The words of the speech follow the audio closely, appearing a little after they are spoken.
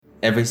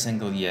every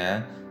single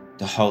year,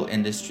 the whole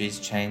industry is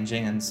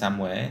changing in some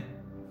way.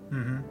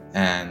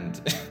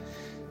 And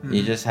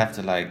you just have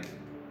to I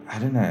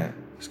don't know.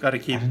 Just got to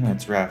keep. I don't know.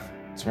 It's rough.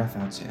 It's rough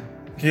out here.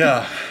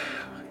 Yeah.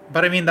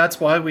 But I mean, that's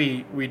why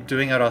we're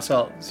doing it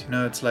ourselves.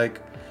 It's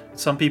like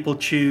some people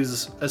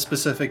choose a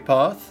specific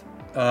path,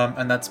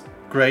 and that's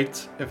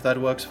great if that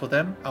works for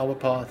them. Our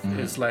path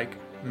is like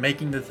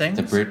making the things.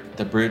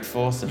 The brute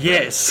force of it.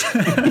 Yes.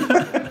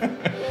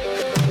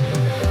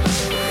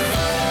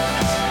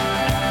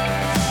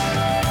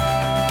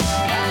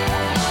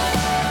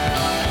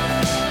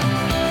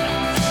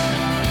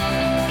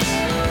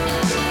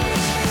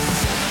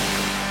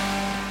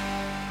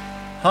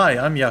 Hi,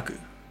 I'm Yaku.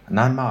 And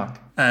I'm Mark.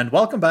 And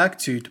welcome back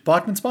to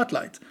Department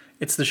Spotlight.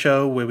 It's the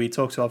show where we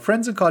talk to our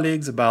friends and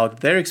colleagues about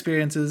their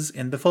experiences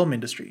in the film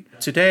industry.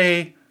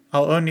 Today,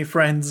 our only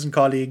friends and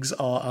colleagues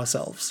are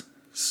ourselves.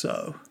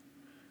 So,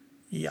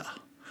 yeah.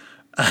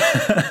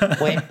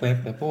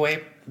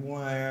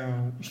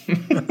 Wow.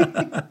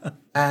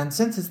 And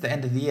since it's the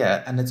end of the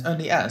year and it's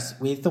only us,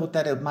 we thought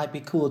that it might be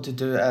cool to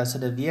do a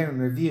sort of year in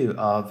review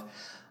of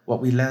what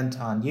we learned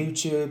on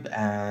YouTube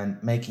and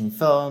making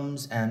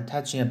films and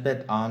touching a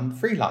bit on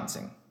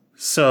freelancing.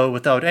 So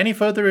without any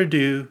further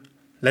ado,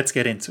 let's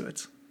get into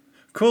it.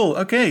 Cool.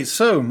 Okay,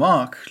 so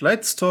Mark,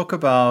 let's talk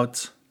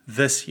about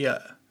this year.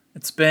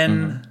 It's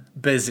been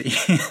busy.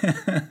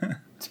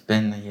 It's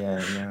been a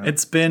year, yeah.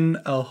 It's been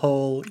a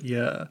whole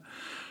year.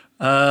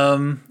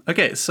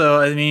 Okay, so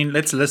I mean,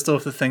 let's list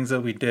off the things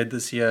that we did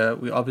this year.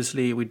 We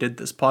did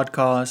this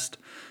podcast.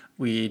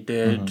 We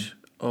did...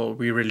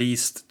 we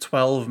released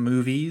 12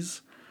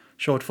 movies,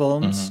 short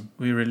films.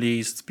 We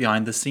released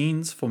behind the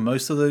scenes for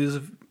most of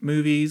those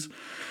movies.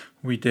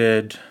 We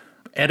did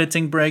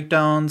editing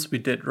breakdowns. We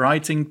did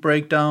writing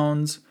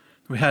breakdowns.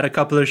 We had a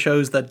couple of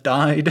shows that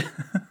died.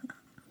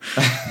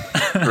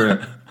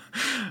 Rip.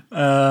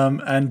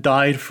 And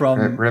died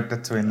from... Rip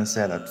between the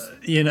setups.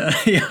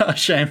 Yeah,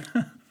 shame.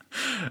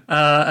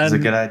 It's a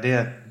good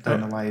idea.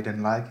 Don't know why you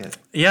didn't like it.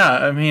 Yeah,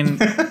 I mean...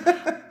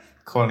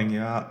 Calling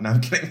you out. No,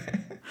 I'm kidding.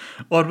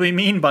 What we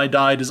mean by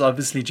died is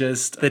obviously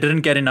just they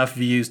didn't get enough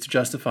views to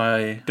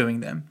justify doing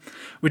them,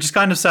 which is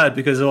kind of sad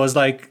because it was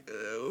like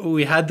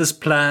we had this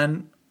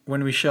plan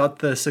when we shot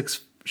the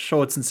 6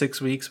 shorts in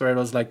 6 weeks where it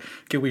was like,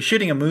 okay, we're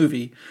shooting a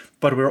movie,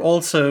 but we're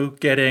also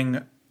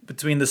getting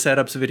between the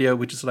setups video,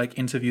 which is like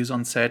interviews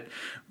on set,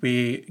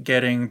 we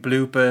getting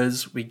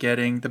bloopers, we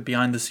getting the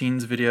behind the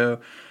scenes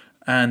video,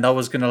 and that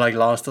was going to like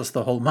last us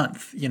the whole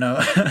month,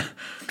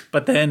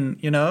 But then,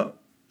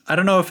 I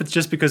don't know if it's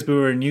just because we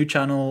were a new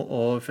channel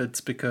or if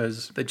it's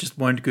because they just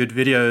weren't good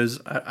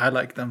videos. I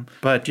like them.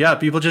 But yeah,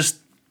 people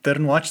just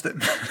didn't watch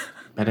them.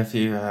 But if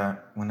you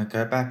want to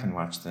go back and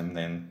watch them,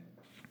 then...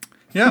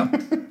 Yeah,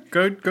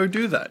 go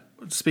do that.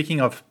 Speaking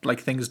of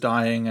like things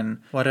dying and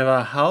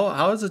whatever, how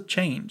has it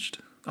changed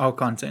our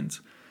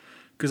content?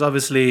 Because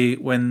obviously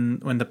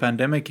when the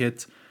pandemic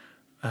hit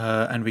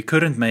and we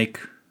couldn't make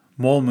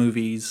more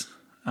movies,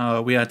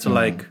 we had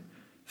to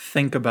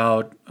think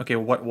about, okay,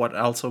 what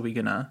else are we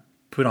going to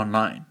put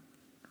online,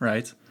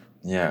 right?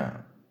 Yeah.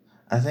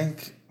 I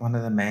think one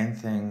of the main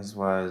things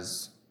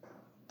was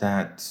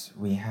that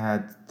we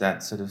had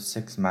that sort of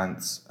 6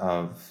 months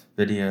of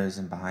videos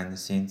and behind the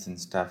scenes and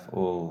stuff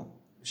all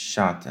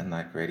shot and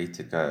like ready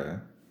to go.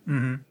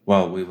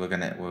 Well, we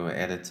were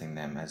editing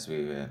them as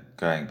we were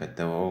going, but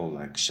they were all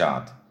like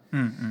shot.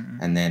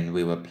 And then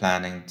we were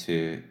planning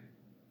to,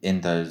 in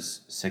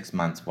those 6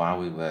 months while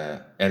we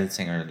were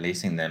editing and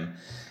releasing them,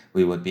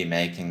 we would be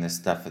making this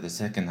stuff for the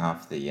second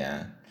half of the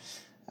year.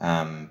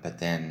 But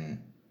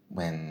then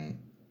when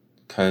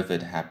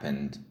COVID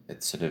happened,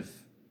 it sort of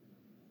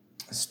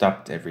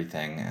stopped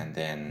everything, and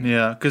then...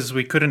 Yeah, because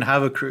we couldn't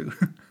have a crew,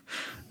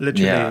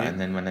 literally. Yeah, and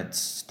then when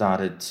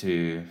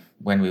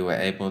we were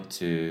able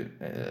to,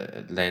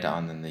 later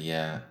on in the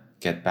year,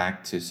 get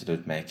back to sort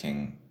of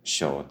making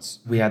shorts,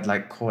 we had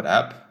like caught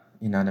up,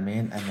 you know what I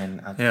mean? And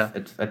then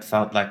it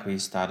felt like we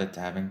started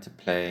having to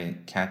play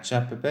catch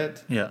up a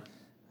bit. Yeah.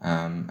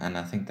 And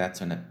I think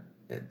that's when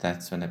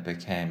it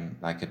became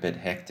like a bit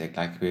hectic.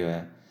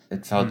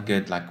 It felt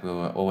good, like we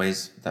were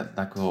always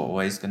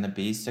going to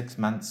be 6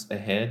 months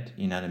ahead.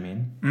 You know what I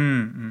mean?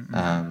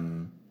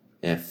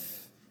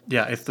 If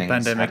the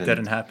pandemic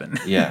didn't happen.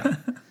 yeah.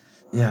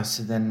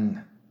 So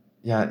then,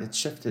 it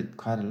shifted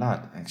quite a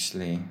lot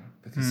actually,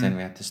 because then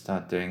we had to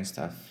start doing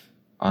stuff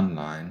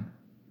online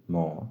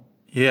more.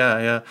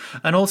 Yeah,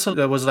 and also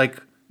there was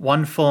like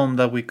one film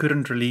that we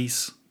couldn't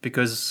release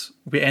because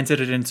we entered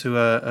it into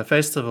a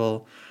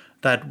festival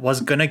that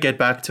was gonna get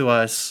back to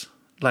us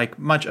like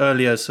much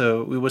earlier,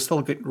 so we were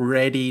still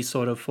ready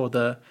sort of for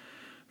the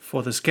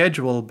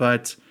schedule,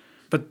 but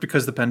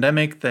because the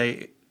pandemic,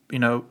 they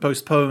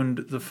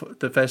postponed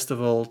the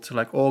festival to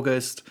like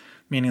August,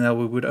 meaning that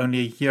we would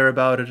only hear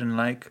about it in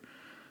like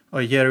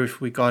a year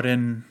if we got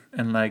in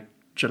like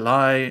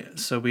July,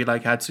 so we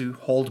like had to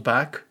hold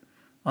back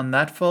on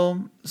that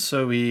film.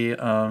 So we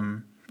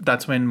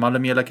that's when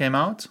Malamila came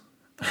out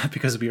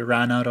because we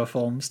ran out of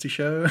films to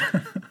show.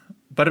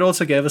 But it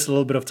also gave us a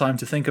little bit of time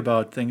to think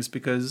about things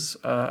because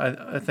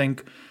I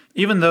think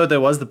even though there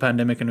was the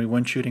pandemic and we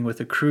weren't shooting with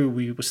a crew,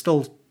 we were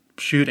still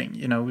shooting.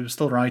 You know, we were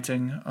still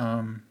writing.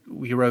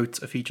 We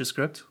wrote a feature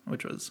script,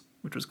 which was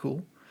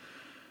cool.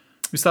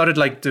 We started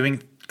like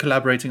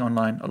collaborating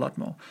online a lot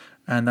more.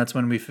 And that's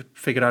when we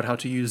figured out how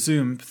to use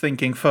Zoom,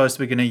 thinking first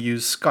we're going to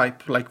use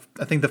Skype. Like,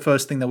 I think the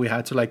first thing that we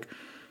had to like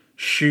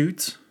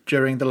shoot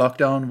during the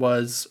lockdown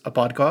was a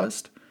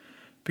podcast,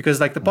 because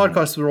like the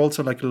podcasts were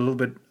also like a little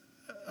bit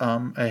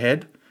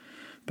ahead,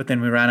 but then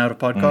we ran out of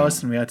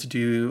podcasts and we had to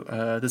do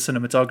the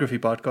cinematography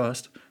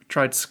podcast.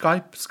 Tried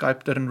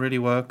Skype didn't really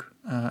work,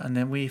 and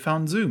then we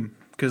found Zoom,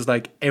 because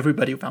like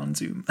everybody found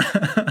Zoom.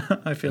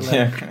 I feel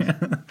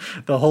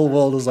like the whole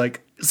world was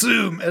like,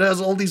 Zoom, it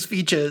has all these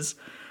features.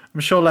 I'm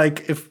sure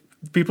like if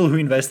people who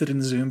invested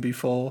in Zoom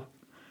before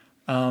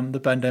the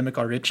pandemic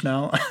are rich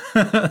now,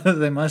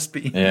 they must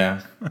be.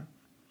 Yeah.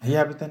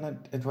 Yeah, but then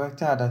it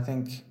worked out. I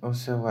think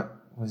also what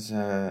was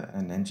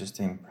an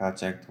interesting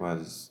project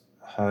was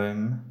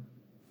Home,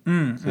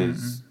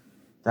 because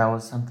that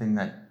was something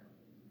that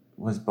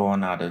was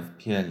born out of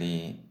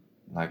purely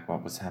like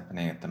what was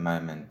happening at the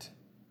moment.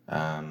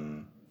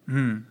 Even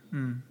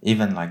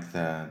like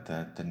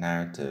the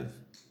narrative.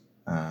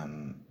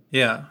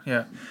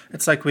 Yeah.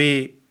 It's like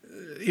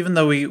even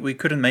though we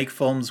couldn't make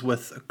films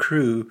with a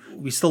crew,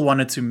 we still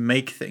wanted to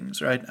make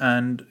things, right?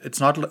 And it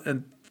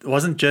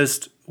wasn't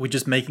just we're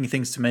just making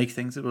things to make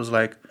things. It was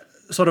like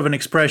sort of an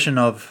expression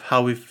of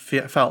how we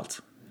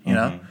felt, you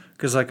know?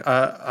 Because like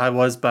I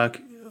was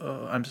back,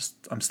 I'm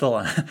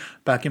still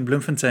back in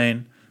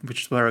Bloemfontein,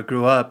 which is where I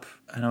grew up,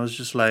 and I was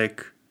just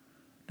like,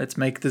 let's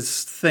make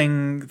this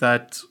thing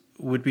that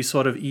would be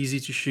sort of easy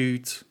to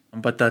shoot,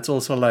 but that's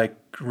also like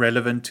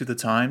relevant to the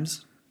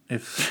times.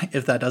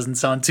 If that doesn't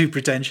sound too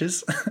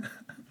pretentious.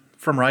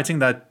 From writing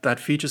that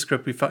feature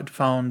script, we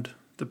found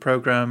the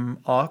program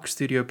Arc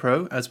Studio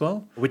Pro as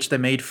well, which they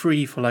made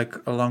free for like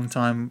a long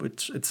time,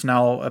 which it's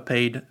now a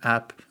paid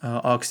app.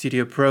 Arc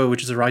Studio Pro,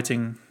 which is a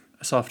writing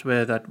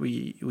software that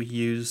we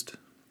used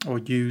or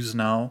use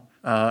now,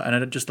 and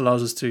it just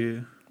allows us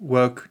to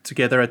work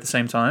together at the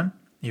same time,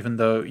 even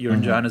though you're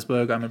in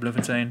Johannesburg, I'm in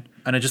Bloemfontein,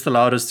 and it just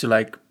allowed us to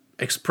like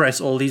express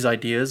all these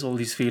ideas, all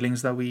these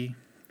feelings that we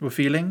were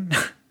feeling.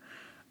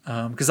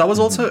 Because that was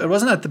also, it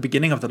wasn't at the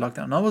beginning of the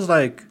lockdown. That was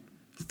like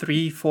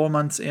 3-4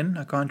 months in.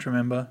 I can't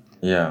remember.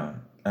 Yeah.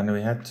 And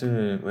we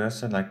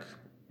also like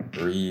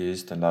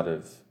reused a lot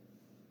of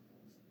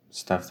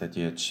stuff that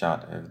you had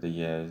shot over the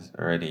years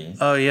already.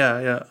 Oh,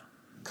 yeah.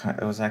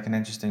 It was like an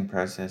interesting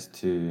process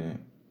to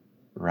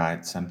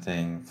write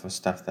something for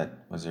stuff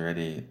that was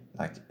already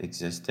like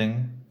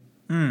existing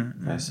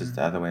versus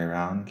the other way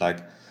around. Like,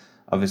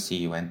 obviously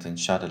you went and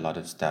shot a lot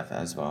of stuff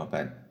as well,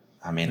 but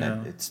I mean,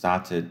 it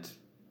started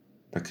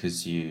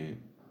because you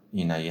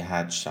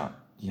had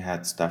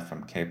stuff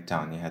from Cape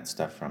Town, you had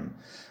stuff from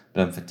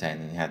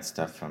Bloemfontein, and you had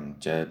stuff from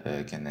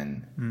Joburg, and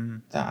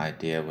then the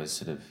idea was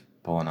sort of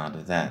born out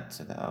of that.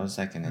 So that was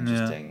like an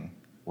interesting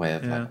way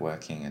of like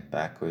working it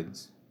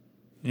backwards.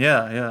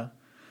 Yeah.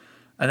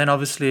 And then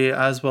obviously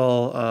as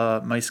well,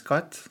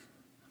 Maiskat,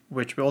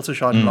 which we also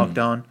shot in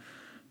lockdown,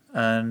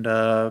 and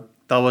that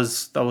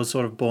was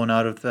sort of born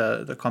out of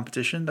the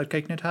competition that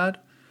CakeNet had,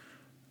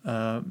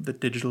 the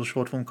digital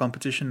short film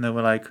competition. They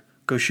were like,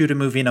 go shoot a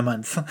movie in a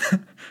month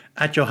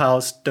at your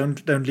house.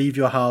 Don't leave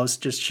your house.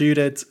 Just shoot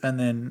it. And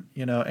then,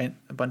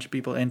 a bunch of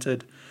people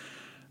entered.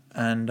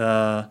 And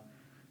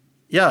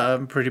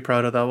I'm pretty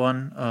proud of that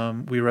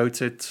one. We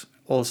wrote it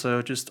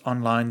also just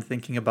online,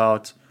 thinking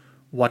about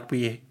what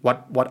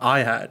I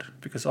had,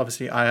 because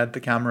obviously I had the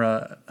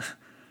camera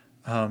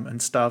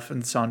and stuff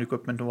and sound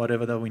equipment or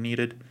whatever that we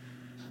needed.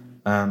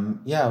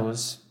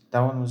 That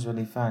one was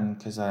really fun,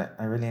 because I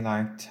really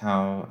liked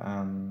how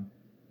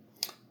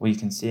you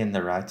can see in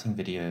the writing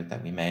video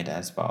that we made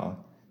as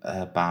well,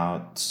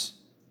 about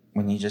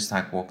when you just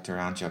like walked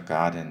around your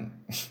garden,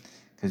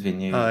 because we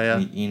knew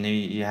you knew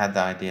you had the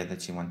idea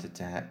that you wanted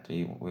to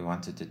we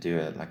wanted to do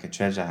a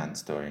treasure hunt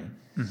story,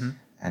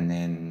 and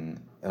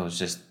then it was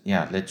just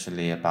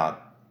literally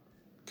about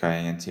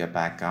going into your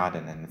back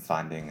garden and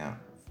finding a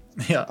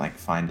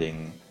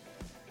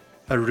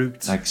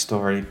route, like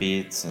story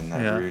beats and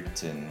a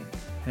route,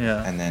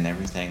 and then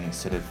everything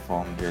sort of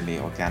formed really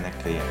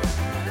organically.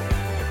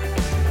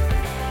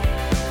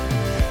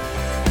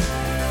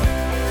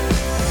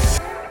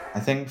 I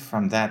think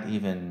from that,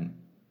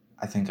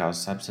 I think our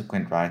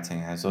subsequent writing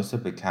has also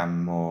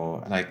become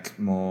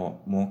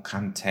more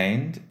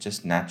contained,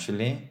 just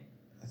naturally.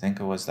 I think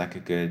it was like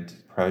a good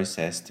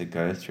process to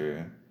go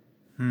through.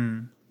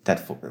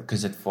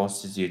 Because it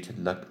forces you to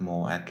look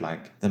more at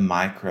like the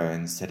micro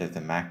instead of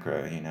the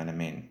macro, you know what I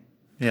mean?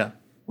 Yeah.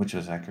 Which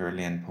was like a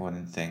really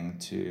important thing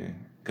to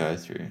go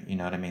through, you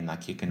know what I mean?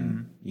 Like you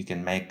can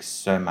make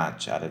so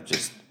much out of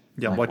just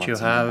what you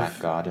have in the back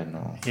garden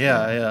or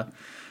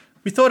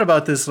We thought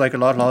about this like a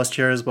lot last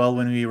year as well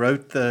when we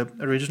wrote the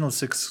original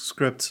 6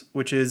 script,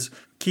 which is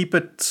keep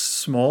it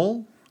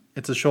small.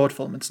 It's a short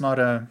film. It's not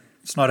a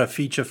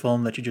feature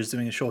film that you're just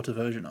doing a shorter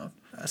version of.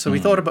 So we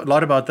thought a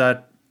lot about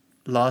that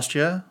last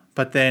year,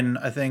 But then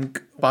I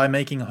think by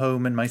making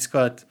Home and My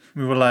Scott,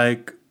 we were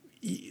like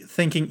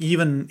thinking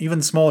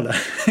even smaller,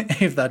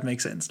 if that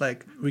makes sense.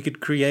 Like we could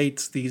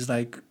create these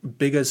like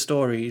bigger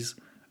stories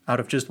out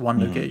of just one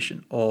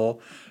location or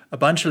a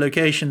bunch of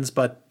locations,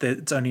 but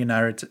it's only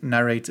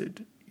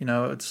narrated. You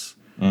know, it's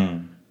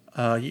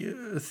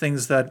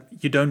things that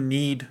you don't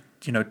need,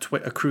 you know,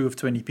 a crew of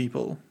 20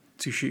 people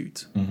to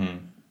shoot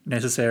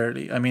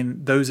necessarily. I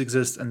mean, those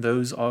exist and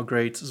those are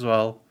great as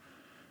well.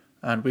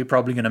 And we're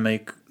probably going to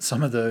make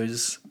some of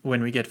those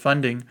when we get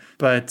funding.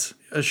 But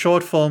a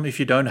short film, if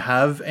you don't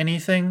have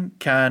anything,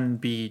 can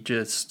be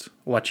just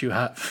what you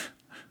have.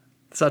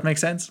 Does that make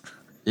sense?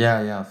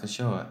 Yeah, for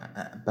sure.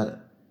 But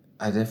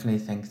I definitely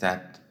think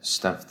that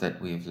stuff that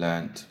we've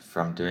learned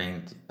from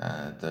doing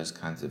those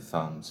kinds of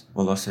films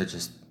will also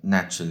just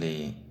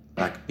naturally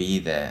like be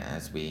there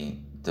as we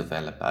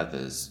develop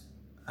others.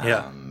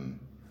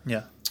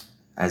 Yeah.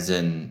 As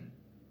in,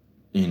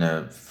 you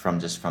know, from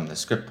the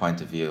script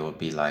point of view, it will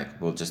be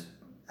like we'll just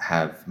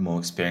have more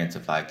experience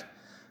of like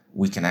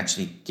we can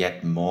actually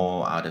get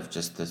more out of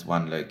just this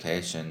one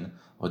location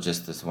or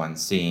just this one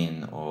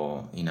scene,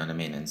 or you know what I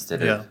mean,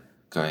 instead of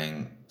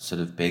going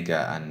sort of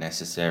bigger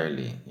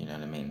unnecessarily, you know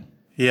what I mean?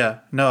 Yeah,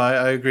 no,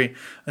 I agree.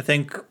 I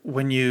think I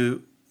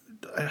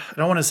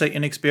don't want to say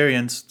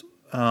inexperienced,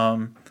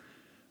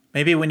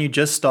 maybe when you're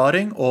just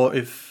starting, or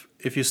if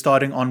you're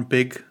starting on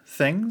big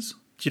things,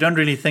 you don't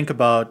really think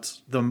about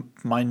the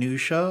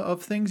minutia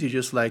of things. You're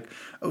just like,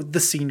 oh,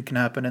 this scene can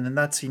happen, and then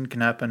that scene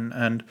can happen,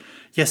 and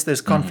yes, there's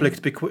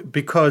conflict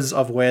because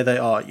of where they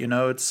are. You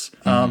know, it's.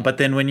 But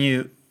then when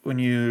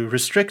you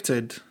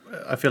restricted,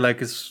 I feel like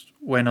it's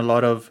when a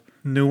lot of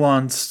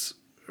nuanced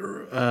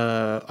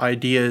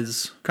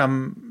ideas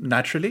come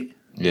naturally.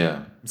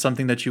 Yeah.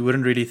 Something that you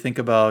wouldn't really think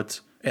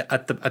about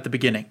at the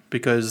beginning,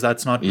 because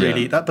that's not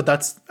really that. But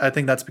I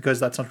think that's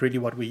because that's not really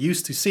what we're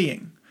used to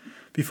seeing.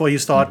 Before you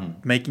start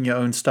making your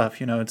own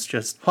stuff, you know, it's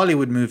just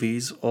Hollywood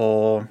movies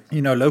or,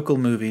 you know, local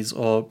movies,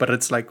 but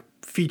it's like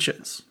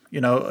features, you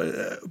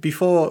know.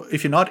 Before,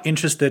 if you're not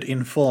interested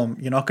in film,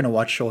 you're not going to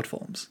watch short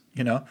films,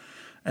 you know.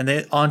 And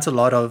there aren't a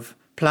lot of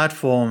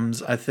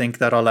platforms, I think,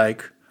 that are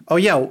like, oh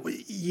yeah,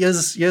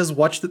 here's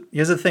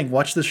the thing,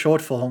 watch the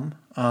short film.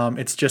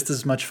 It's just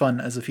as much fun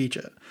as a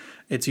feature.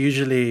 It's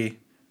usually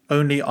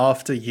only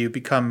after you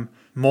become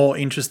more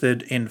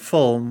interested in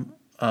film,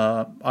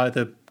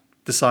 either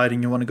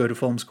deciding you want to go to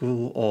film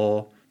school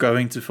or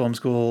going to film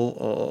school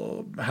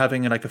or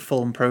having like a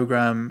film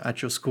program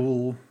at your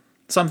school,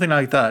 something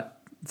like that.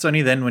 It's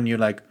only then when you're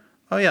like,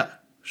 oh yeah,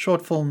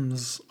 short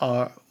films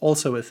are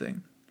also a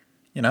thing,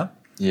 you know?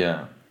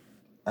 Yeah.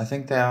 I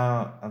think there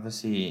are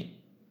obviously,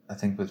 I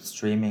think with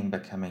streaming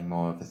becoming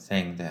more of a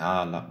thing, there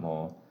are a lot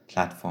more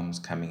platforms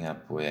coming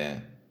up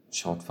where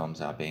short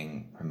films are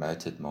being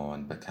promoted more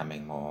and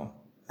becoming more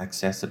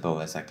accessible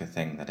as like a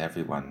thing that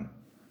everyone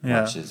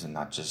watches and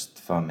not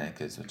just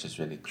filmmakers, which is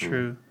really cool.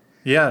 True.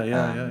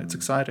 Yeah. It's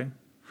exciting.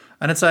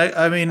 And it's like,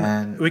 I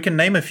mean, we can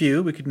name a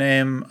few. We could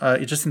name,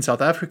 just in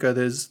South Africa,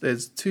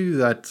 there's two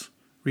that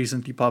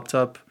recently popped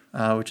up,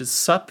 which is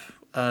SUP,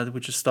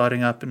 which is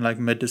starting up in like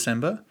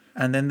mid-December.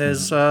 And then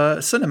there's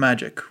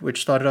Cinemagic,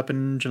 which started up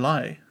in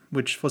July,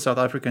 which for South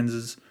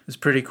Africans is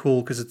pretty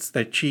cool because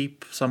they're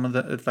cheap. Some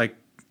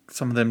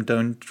of them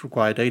don't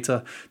require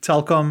data.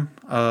 Telkom,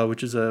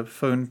 which is a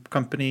phone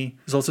company,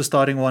 is also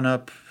starting one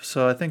up.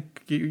 So I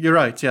think you're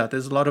right. Yeah,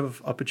 there's a lot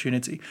of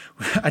opportunity.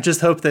 I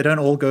just hope they don't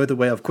all go the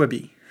way of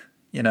Quibi,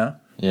 you know?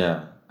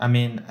 Yeah. I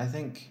mean, I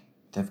think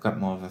they've got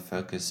more of a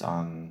focus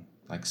on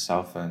like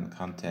cell phone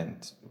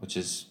content, which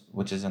is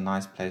a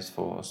nice place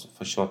for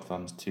short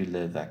films to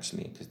live,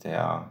 actually, because they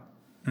are.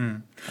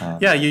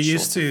 You're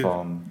used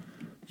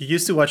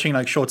to watching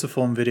like shorter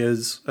form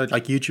videos,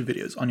 like YouTube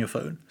videos on your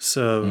phone.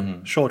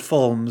 So short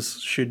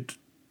films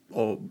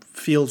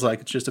feels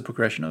like it's just a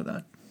progression of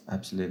that.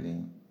 Absolutely.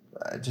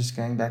 Just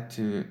going back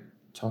to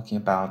talking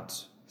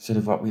about sort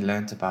of what we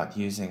learned about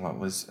using what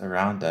was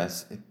around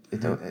us,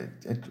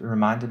 it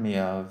reminded me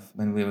of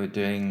when we were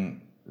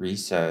doing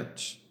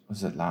research.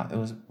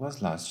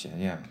 Was last year?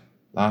 Yeah,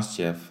 last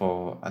year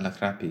for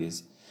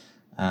Alakrapis.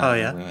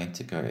 We went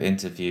to go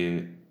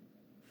interview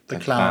the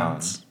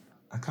clowns.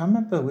 I can't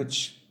remember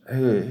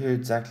who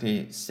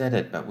exactly said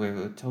it, but we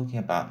were talking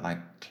about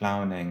like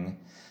clowning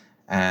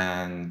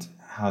and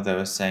how they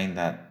were saying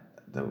that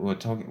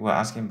we're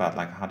asking about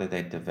like how did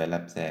they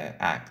develop their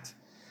act,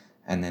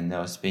 and then they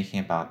were speaking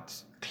about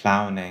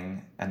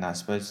clowning, and I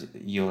suppose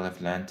you'll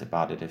have learnt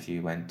about it if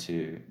you went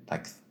to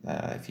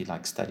if you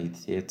studied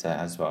theatre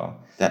as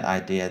well. That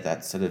idea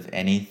that sort of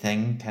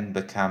anything can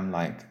become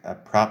like a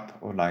prop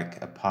or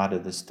like a part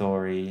of the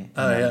story. You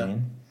know what I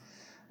mean?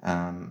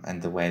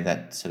 And the way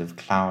that sort of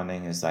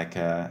clowning is like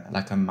a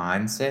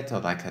mindset or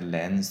like a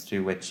lens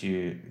through which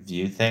you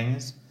view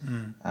things.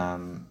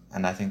 And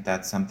I think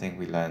that's something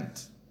we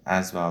learned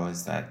as well,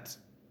 is that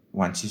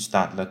once you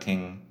start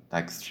looking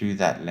like through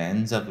that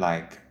lens of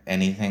like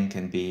anything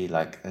can be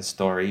like a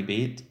story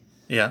beat.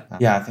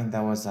 I think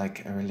that was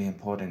like a really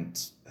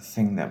important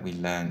thing that we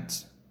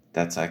learned.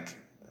 That's like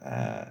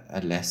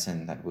a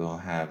lesson that we'll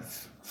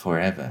have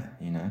forever,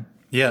 you know?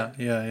 Yeah,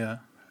 yeah, yeah.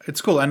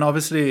 It's cool, and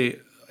obviously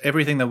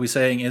everything that we're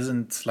saying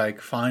isn't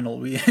like final.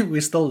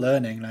 We're still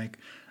learning. Like,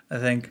 I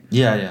think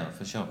Yeah,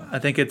 for sure. I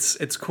think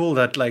it's cool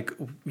that like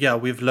yeah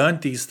we've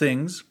learned these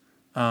things,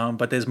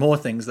 but there's more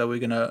things that we're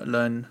gonna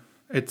learn.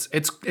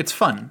 It's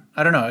fun.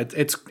 I don't know.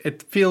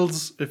 It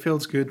feels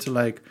good to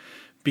like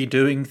be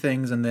doing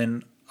things and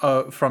then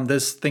from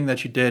this thing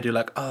that you did you're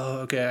like, oh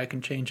okay, I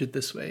can change it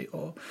this way,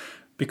 or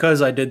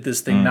because I did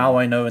this thing now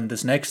I know in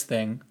this next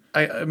thing.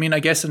 I mean I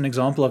guess an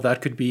example of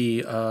that could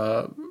be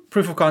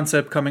proof of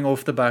concept coming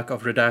off the back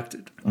of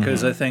Redacted,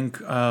 because I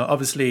think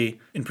obviously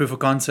in proof of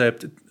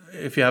concept,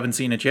 if you haven't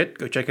seen it yet,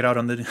 go check it out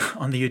on the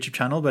on the YouTube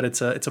channel. But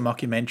it's a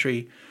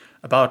mockumentary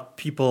about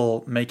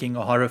people making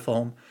a horror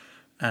film,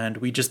 and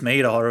we just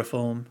made a horror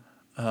film.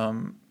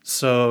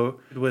 So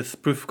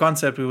with proof of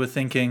concept, we were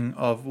thinking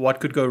of what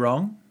could go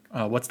wrong,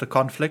 what's the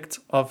conflict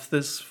of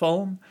this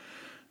film,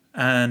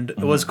 and it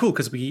was cool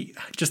because we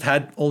just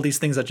had all these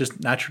things that just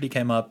naturally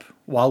came up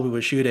while we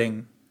were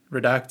shooting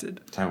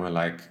Redacted. They were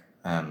like,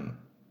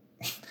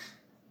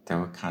 they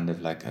were kind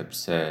of like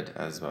absurd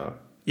as well.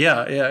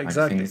 Yeah,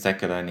 exactly. Like things that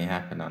could only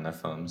happen on a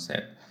film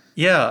set.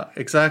 Yeah,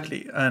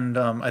 exactly. And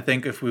I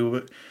think if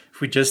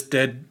we just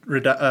did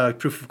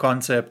proof of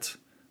concept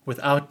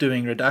without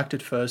doing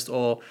Redacted first,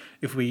 or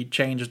if we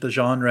changed the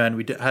genre and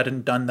we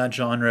hadn't done that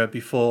genre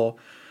before,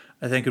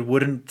 I think it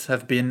wouldn't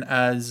have been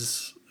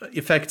as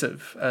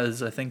effective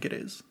as I think it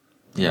is.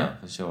 Yeah,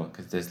 for sure.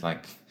 Because there's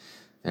like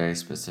very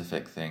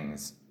specific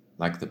things,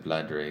 like the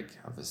blood rig,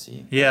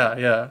 obviously.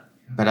 Yeah.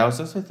 But I was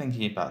also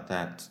thinking about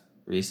that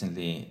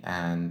recently,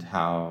 and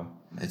how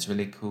it's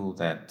really cool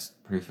that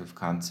proof of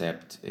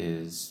concept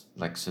is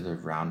like sort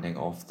of rounding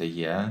off the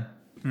year.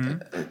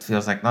 It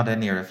feels like not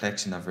only a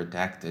reflection of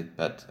Redacted,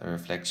 but a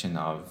reflection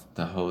of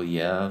the whole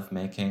year of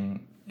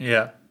making.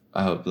 Yeah.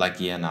 Like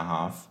year and a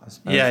half, I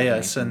suppose.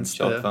 Yeah. Since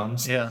short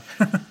films. Yeah.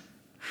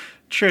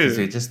 True. Because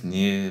we just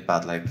knew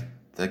about like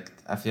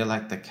I feel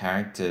like the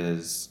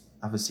characters,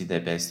 obviously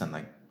they're based on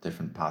like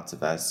different parts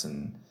of us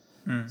and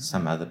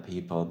some other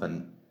people, but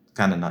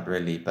kind of not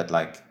really. But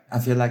like I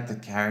feel like the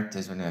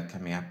characters, when we were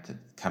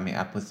coming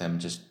up with them,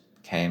 just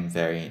came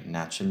very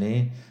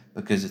naturally,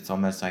 because it's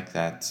almost like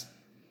that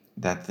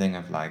thing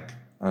of like,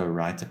 oh,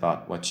 write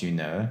about what you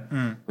know,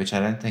 which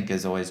I don't think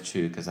is always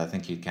true, because I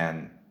think you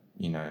can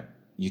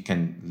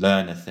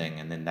learn a thing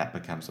and then that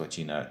becomes what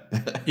you know.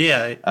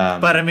 Yeah,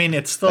 but I mean,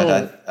 it's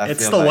still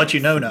it's still like what you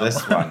know now.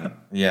 This one,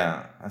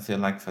 yeah, I feel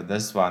like for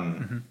this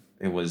one,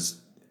 it was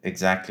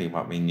exactly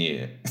what we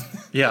knew.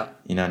 Yeah,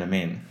 you know what I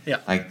mean? Yeah,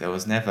 like there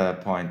was never a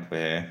point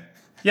where.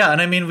 Yeah,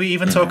 and I mean, we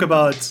even talk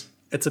about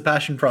it's a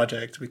passion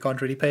project. We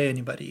can't really pay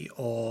anybody,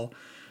 or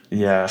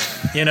there's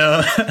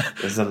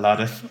a lot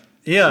of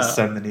there's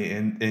so many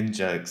in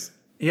jokes.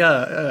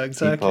 Yeah,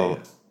 exactly. People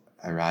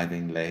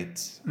arriving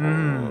late,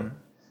 or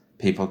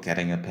people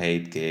getting a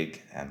paid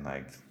gig and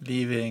like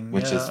leaving,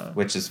 which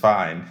is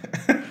fine.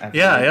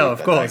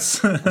 Of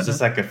course. Like, it's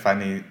just like a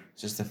funny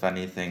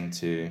thing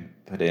to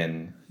put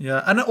in.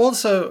 Yeah, and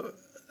also,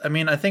 I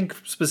mean, I think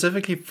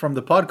specifically from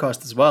the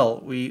podcast as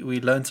well, we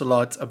learned a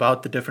lot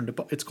about the different.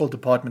 It's called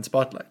Department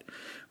Spotlight.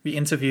 We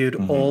interviewed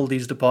all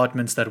these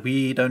departments that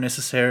we don't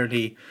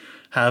necessarily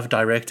have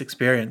direct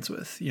experience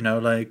with.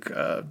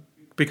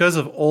 Because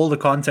of all the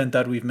content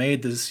that we've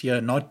made this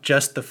year, not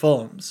just the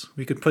films,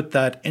 we could put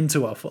that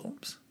into our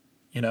films,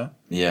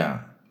 Yeah,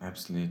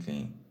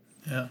 absolutely.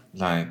 Yeah.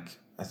 Like,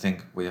 I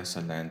think we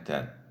also learned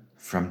that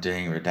from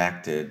doing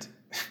Redacted,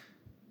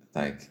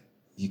 like,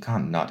 you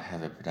can't not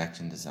have a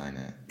production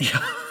designer. Yeah.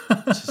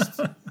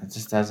 it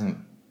just doesn't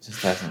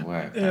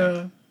work. Yeah,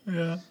 like,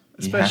 yeah.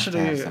 Especially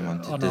you have to have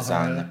someone to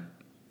design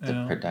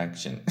the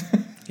production.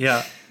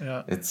 Yeah.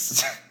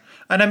 It's...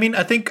 And I mean,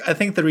 I think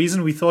the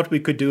reason we thought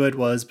we could do it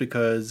was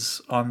because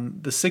on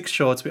the 6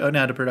 shorts, we only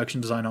had a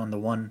production designer on the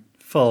one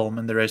film,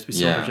 and the rest we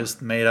sort of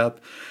just made up.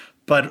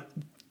 But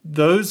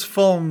those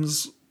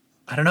films,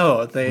 I don't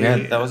know,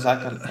 that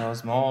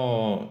was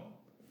more...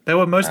 They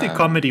were mostly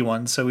comedy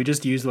ones, so we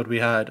just used what we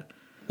had.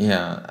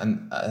 Yeah,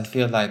 and I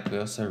feel like we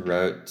also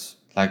wrote,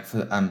 like,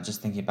 I'm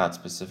just thinking about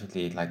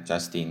specifically, like,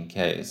 Just In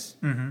Case.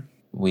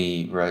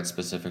 We wrote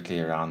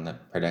specifically around the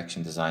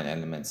production design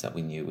elements that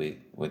we knew we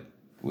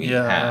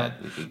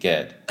could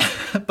get.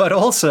 But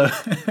also,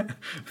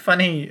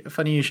 funny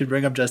you should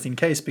bring up Just In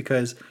Case,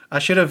 because I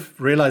should have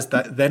realized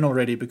that then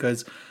already,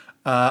 because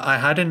I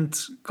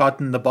hadn't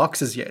gotten the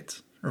boxes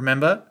yet.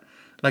 Remember?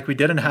 Like, we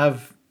didn't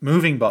have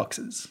moving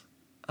boxes.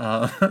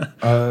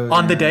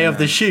 On the day of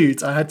the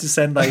shoot, I had to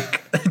send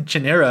like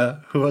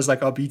Janira, who was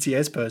like our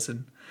BTS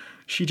person.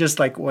 She just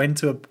like went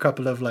to a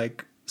couple of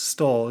like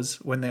stores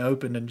when they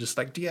opened and just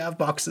like, do you have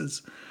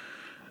boxes?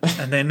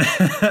 And then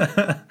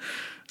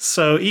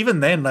so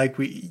even then, like,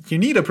 you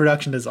need a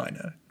production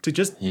designer to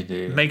just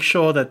make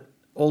sure that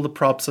all the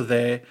props are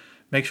there,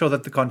 make sure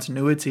that the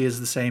continuity is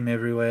the same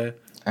everywhere.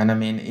 And I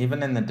mean,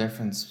 even in the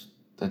difference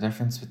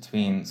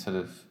between sort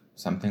of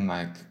something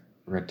like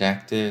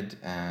Redacted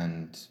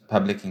and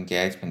public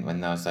engagement,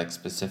 when there was like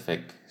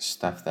specific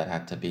stuff that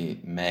had to be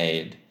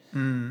made,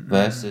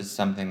 versus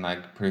something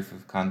like Proof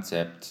of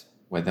Concept,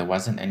 where there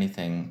wasn't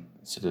anything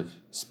sort of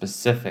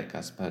specific,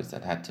 I suppose,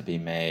 that had to be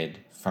made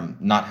from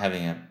not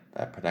having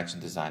a production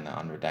designer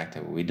on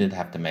Redactor. We did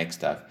have to make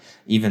stuff.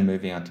 Even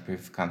moving on to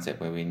Proof of Concept,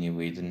 where we knew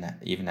we didn't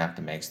even have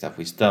to make stuff,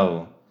 we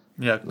still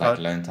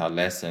learned our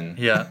lesson.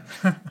 Yeah.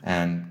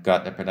 And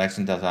got a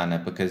production designer,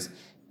 because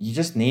you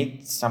just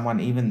need someone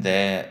even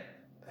there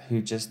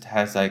who just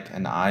has like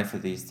an eye for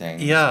these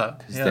things. Yeah.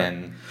 Because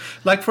then,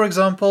 like, for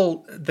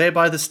example, there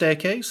by the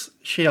staircase,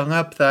 she hung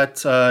up that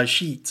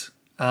sheet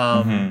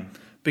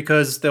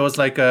because there was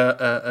like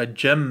a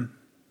gym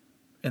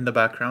in the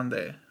background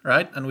there,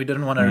 right? And we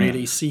didn't want to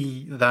really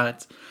see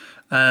that.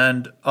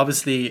 And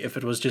obviously, if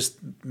it was just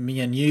me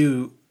and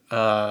you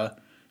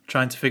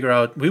trying to figure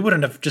out, we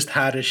wouldn't have just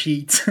had a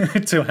sheet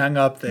to hang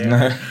up there.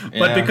 No,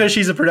 But because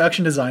she's a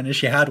production designer,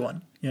 she had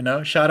one, you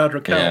know? Shout out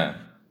Raquel. yeah.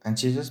 And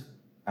she just,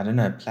 I don't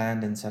know,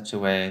 planned in such a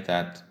way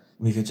that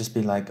we could just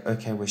be like,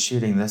 okay, we're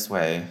shooting this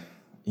way,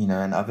 you know,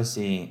 and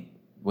obviously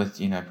with,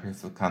 you know,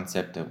 Proof of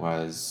Concept, it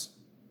was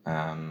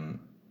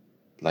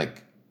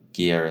like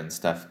gear and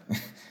stuff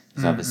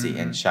is obviously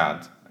in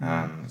shot.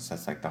 So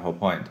that's like the whole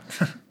point.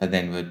 But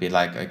then we'd be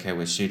like, okay,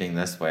 we're shooting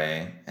this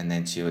way. And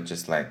then she would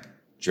just like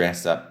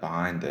dress up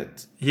behind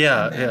it.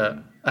 Yeah.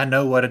 I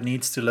know what it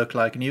needs to look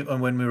like.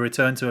 And when we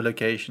return to a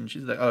location,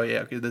 she's like, oh, yeah,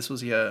 okay, this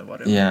was here,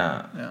 whatever.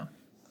 Yeah.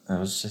 It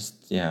was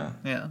just, Yeah.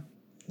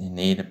 You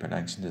need a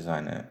production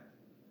designer.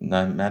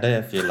 No matter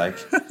if you're like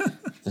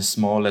the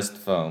smallest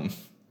film.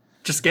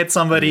 Just get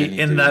somebody really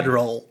in that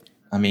role.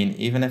 I mean,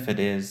 even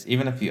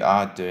if you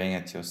are doing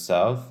it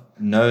yourself,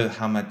 know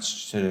how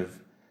much sort of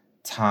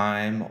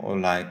time or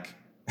like,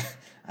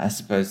 I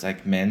suppose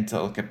like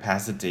mental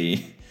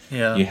capacity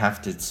you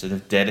have to sort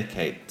of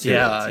dedicate to it.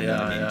 You know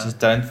what I mean? Just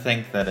don't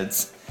think that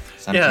it's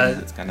something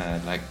that's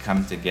gonna like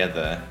come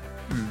together.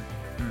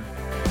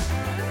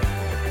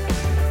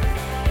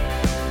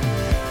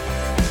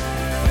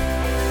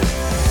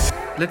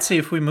 Let's see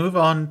if we move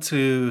on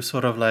to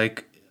sort of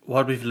like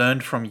what we've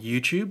learned from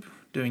YouTube,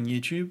 doing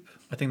YouTube.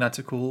 I think that's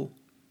a cool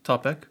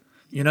topic.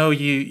 You know,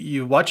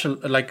 you watch,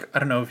 like, I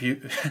don't know if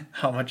you,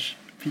 how much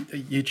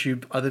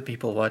YouTube other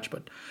people watch,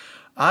 but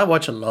I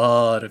watch a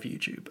lot of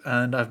YouTube,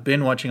 and I've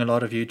been watching a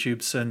lot of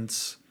YouTube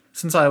since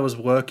I was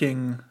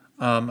working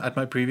at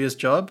my previous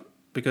job,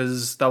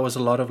 because that was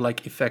a lot of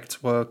like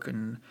effects work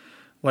and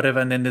whatever,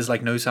 and then there's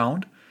like no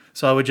sound.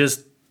 So I would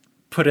just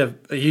put a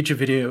YouTube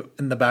video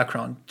in the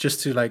background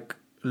just to like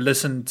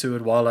listen to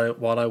it while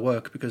I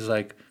work, because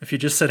like if you're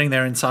just sitting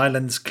there in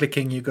silence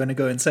clicking, you're going to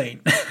go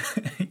insane.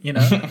 You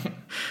know.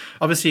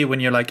 Obviously when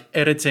you're like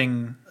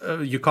editing,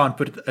 you can't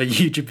put a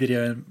YouTube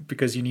video in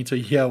because you need to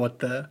hear what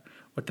the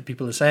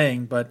people are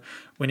saying. But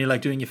when you're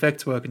like doing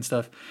effects work and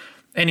stuff,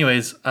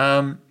 anyways,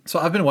 so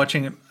I've been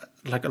watching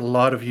like a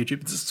lot of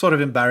YouTube. It's sort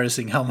of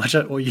embarrassing how much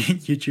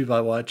YouTube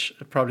I watch.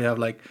 I probably have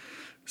like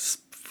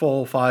 4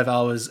 or 5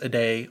 hours a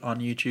day on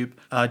YouTube,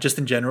 just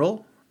in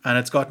general. And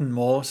it's gotten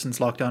more since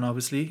lockdown,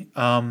 obviously.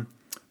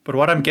 But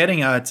what I'm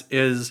getting at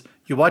is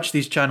you watch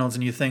these channels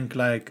and you think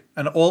like,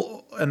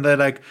 and they're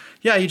like,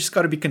 yeah, you just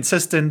got to be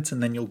consistent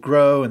and then you'll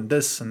grow and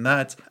this and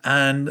that.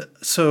 And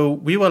so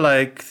we were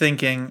like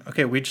thinking,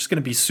 okay, we're just going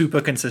to be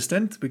super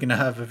consistent. We're going to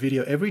have a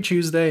video every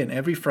Tuesday and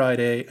every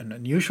Friday and a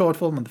new short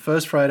film on the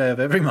first Friday of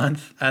every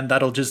month. And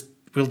we'll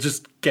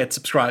just get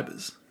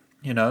subscribers.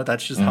 You know,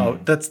 that's just how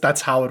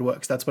that's how it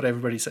works. That's what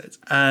everybody says.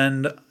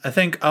 And I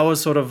think I was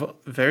sort of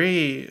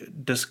very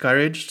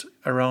discouraged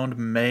around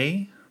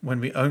May when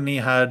we only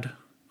had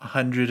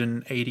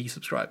 180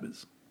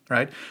 subscribers,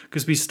 right?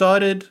 Because we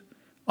started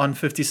on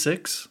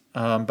 56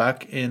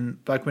 back when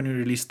we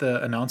released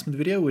the announcement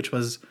video, which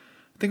was,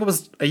 I think it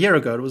was a year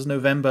ago. It was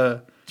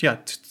November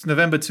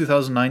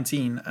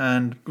 2019,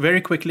 and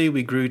very quickly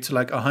we grew to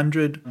like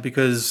 100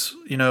 because,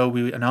 you know,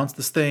 we announced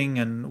this thing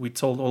and we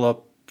told all our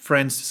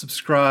friends to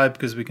subscribe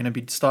because we're going to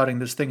be starting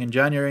this thing in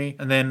January.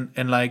 And then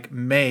in like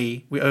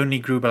May, we only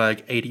grew by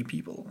like 80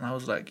 people. And I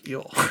was like,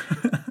 yo,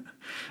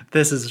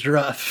 this is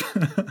rough.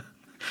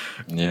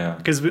 Yeah.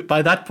 Because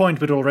by that point,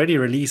 we'd already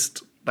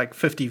released like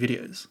 50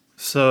 videos.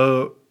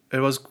 So it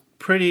was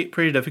pretty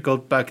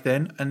difficult back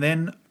then. And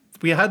then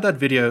we had that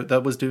video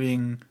that was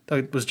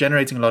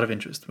generating a lot of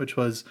interest, which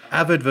was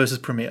Avid versus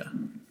Premiere.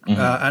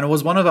 And it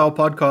was one of our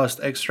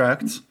podcast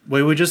extracts.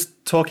 We were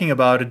just talking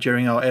about it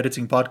during our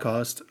editing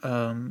podcast.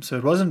 So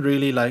it wasn't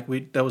really like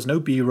there was no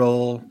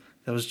B-roll.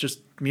 There was just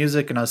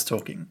music and us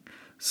talking.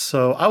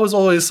 So I was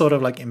always sort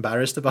of like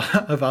embarrassed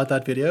about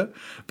that video,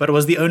 but it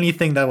was the only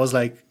thing that was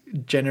like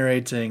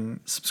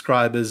generating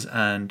subscribers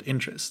and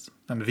interest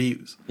and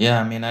views. Yeah,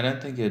 I mean, I don't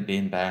think you'd be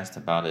embarrassed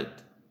about it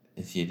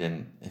if it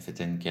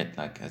didn't get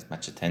like as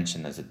much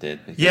attention as it did.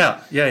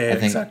 Yeah, I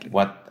think exactly.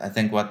 What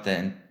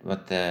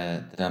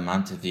the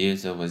amount of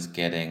views it was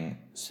getting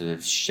sort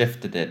of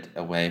shifted it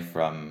away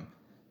from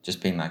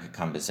just being like a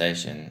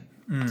conversation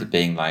to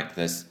being like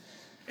this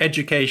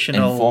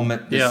educational,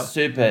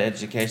 super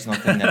educational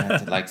thing that had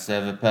to like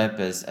serve a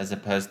purpose, as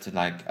opposed to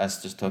like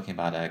us just talking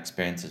about our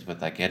experiences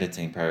with like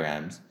editing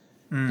programs.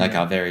 like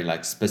our very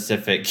like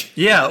specific.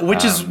 Yeah,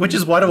 which is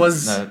what it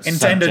was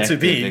intended to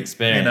be.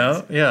 Experience, you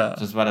know, yeah,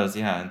 just what it was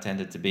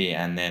intended to be,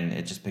 and then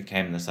it just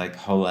became this like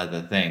whole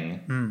other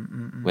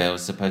thing where it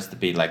was supposed to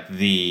be like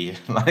the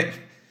like.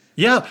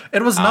 Yeah,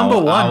 it was number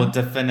one. Our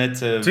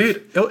definitive.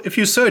 Dude, if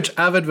you search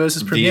Avid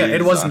versus Premiere,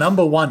 it was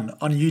number one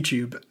on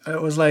YouTube. It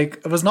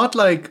was not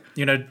like,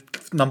 you know,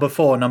 number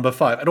 4, number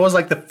 5. It was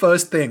like the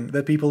first thing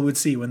that people would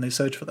see when they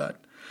search for that.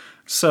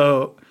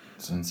 So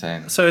it's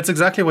insane. So it's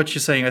exactly what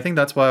you're saying. I think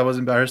that's why I was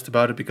embarrassed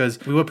about it, because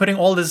we were putting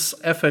all this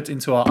effort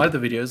into our other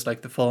videos,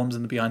 like the films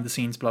and the behind the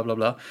scenes, blah, blah,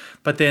 blah.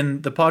 But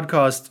then the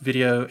podcast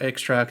video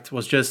extract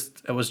was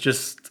just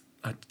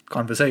a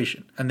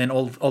conversation. And then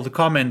all the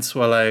comments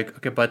were like,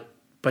 okay,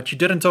 but you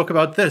didn't talk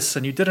about this,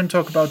 and you didn't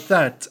talk about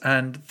that,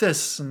 and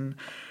this, and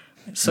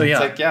so it's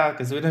like, yeah,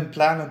 because we didn't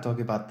plan on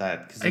talking about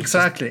that.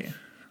 Exactly.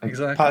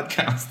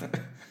 Podcast.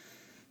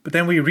 But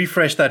then we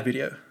refreshed that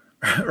video,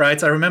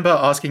 right? I remember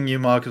asking you,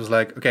 Mark, it was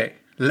like, okay,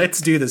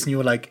 let's do this, and you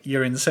were like,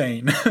 you're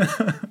insane. Dude,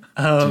 because,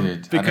 I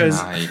don't know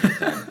how you did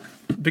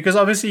that. Because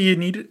obviously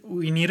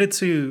we needed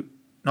to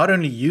not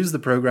only use the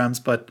programs,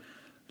 but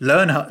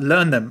learn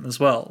them as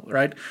well,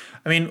 right?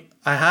 I mean,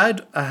 I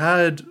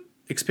had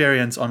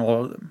experience on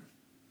all of them.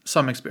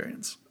 Some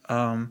experience,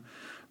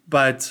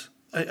 but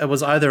it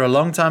was either a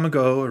long time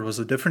ago, or it was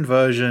a different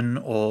version,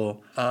 or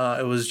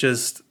it was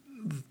just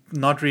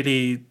not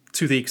really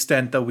to the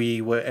extent that we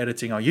were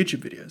editing our YouTube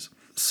videos.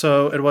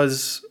 So it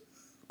was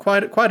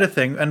quite a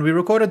thing, and we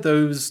recorded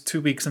those 2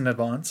 weeks in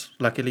advance,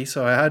 luckily.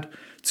 So I had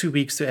 2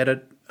 weeks to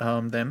edit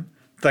them.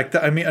 Like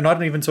I'm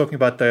not even talking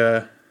about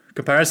the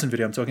comparison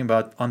video. I'm talking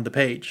about On the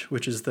Page,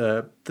 which is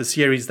the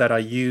series that I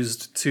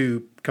used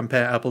to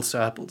compare apples to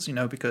apples, you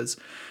know, because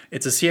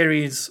it's a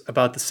series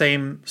about the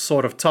same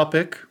sort of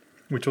topic,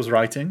 which was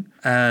writing,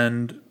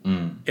 and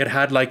it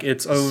had like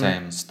its own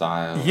same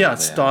style. Yeah,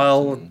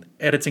 style,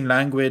 editing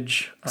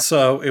language.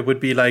 So it would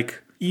be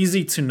like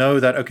easy to know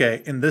that,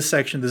 okay, in this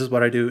section, this is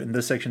what I do. In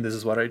this section, this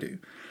is what I do.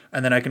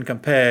 And then I can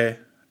compare.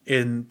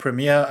 In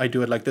Premiere, I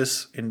do it like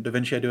this. In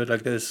DaVinci, I do it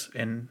like this.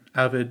 In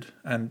Avid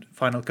and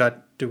Final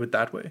Cut, do it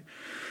that way.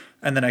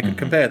 And then I could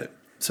compare them.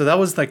 So that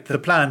was like the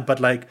plan. But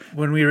like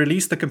when we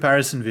released the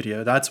comparison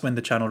video, that's when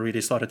the channel really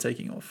started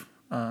taking off.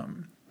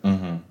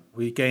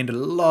 We gained a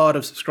lot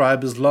of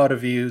subscribers, a lot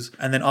of views.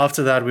 And then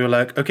after that, we were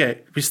like,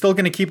 okay, we're still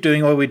going to keep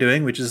doing what we're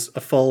doing, which is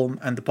a film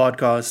and the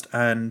podcast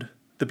and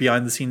the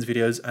behind the scenes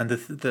videos and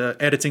the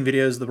editing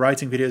videos, the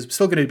writing videos. We're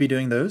still going to be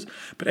doing those,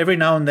 but every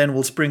now and then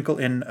we'll sprinkle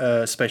in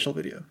a special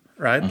video,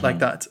 right? Like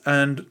that.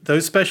 And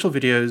those special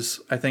videos,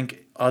 I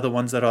think, are the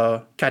ones that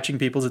are catching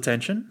people's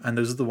attention, and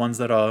those are the ones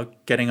that are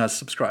getting us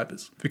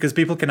subscribers, because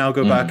people can now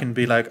go back and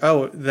be like,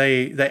 oh,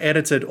 they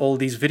edited all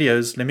these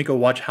videos, let me go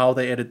watch how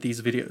they edit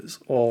these videos,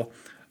 or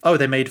oh,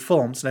 they made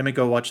films, let me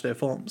go watch their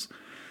films.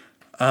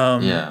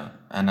 Yeah,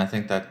 and I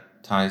think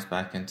that ties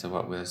back into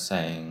what we were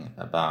saying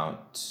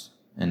about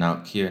in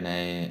our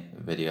Q&A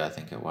video, I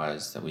think it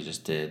was, that we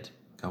just did.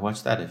 Go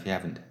watch that if you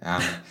haven't.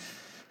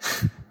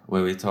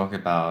 Where we talk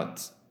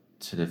about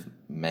sort of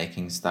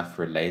making stuff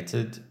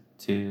related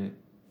to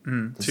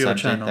the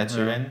subject that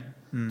you're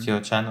in, to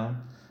your channel.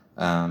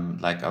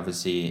 Like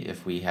obviously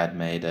if we had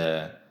made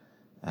a...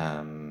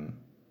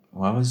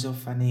 what was your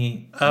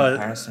funny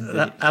comparison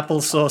video?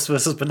 Applesauce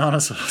versus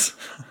banana sauce.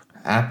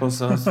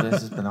 Applesauce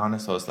versus banana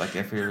sauce. Like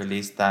if we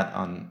released that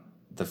on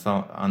the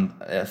film, on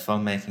a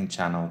filmmaking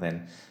channel,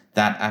 then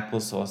that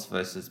applesauce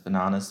versus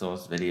banana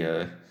sauce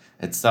video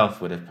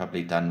itself would have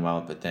probably done well,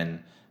 but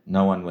then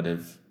no one would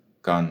have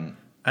gone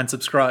and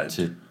subscribed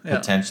to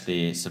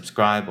potentially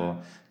subscribe or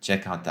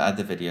check out the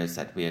other videos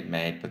that we had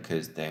made,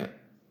 because they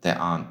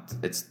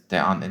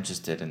aren't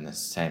interested in the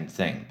same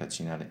thing. But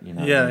you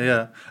know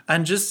yeah.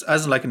 And just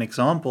as like an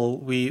example,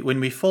 when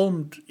we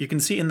filmed, you can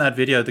see in that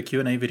video, the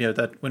Q&A video,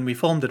 that when we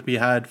filmed it, we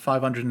had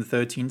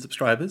 513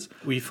 subscribers.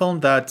 We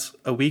filmed that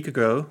a week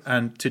ago,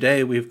 and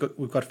today we've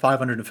got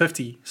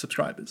 550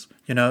 subscribers,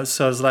 you know.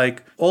 So it's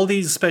like all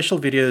these special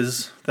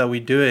videos that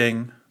we're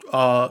doing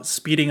are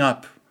speeding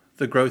up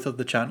the growth of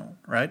the channel,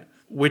 right?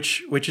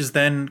 Which is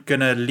then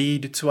gonna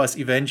lead to us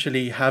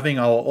eventually having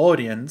our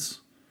audience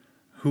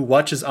who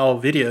watches our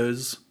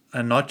videos,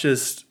 and not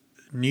just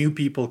new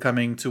people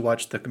coming to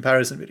watch the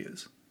comparison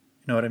videos.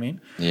 You know what I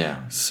mean?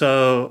 Yeah.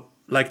 So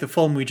like the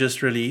film we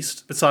just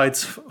released,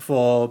 besides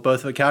for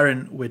Both for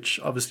Karen, which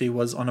obviously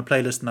was on a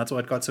playlist and that's why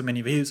it got so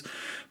many views.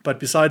 But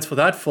besides for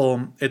that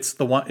film, it's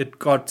the one, it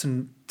got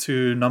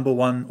to number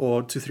 1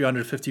 or to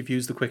 350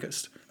 views the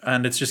quickest.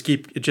 And it just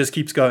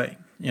keeps going,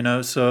 you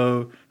know?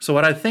 So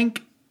what I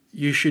think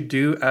you should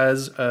do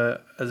as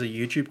a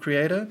YouTube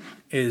creator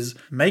is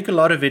make a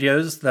lot of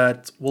videos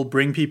that will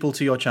bring people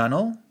to your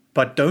channel,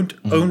 but don't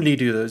only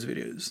do those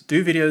videos.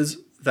 Do videos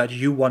that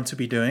you want to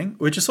be doing,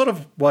 which is sort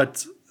of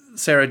what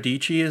Sarah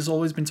Dietschy has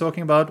always been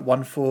talking about,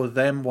 one for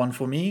them, one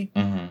for me,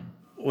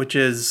 which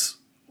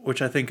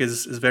I think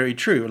is very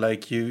true.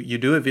 Like you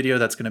do a video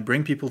that's going to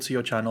bring people to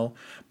your channel,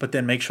 but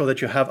then make sure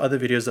that you have other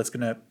videos that's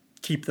going to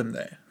keep them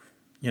there,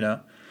 you know?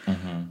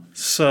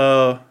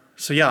 So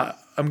yeah,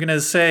 I'm going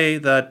to say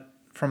that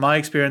from my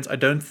experience, I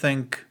don't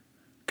think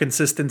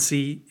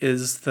consistency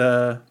is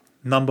the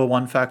number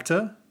one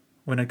factor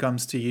when it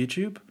comes to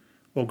YouTube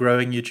or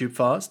growing YouTube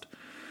fast.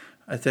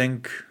 I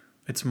think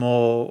it's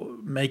more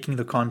making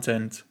the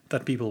content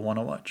that people want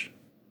to watch.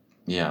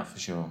 Yeah, for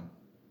sure.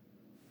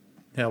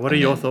 Yeah, what are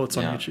your thoughts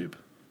on YouTube?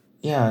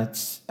 Yeah,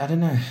 I don't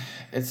know.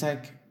 It's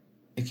like,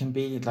 it can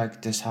be like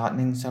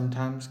disheartening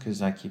sometimes because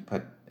like you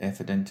put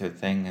effort into a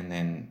thing and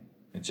then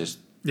it just...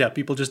 Yeah,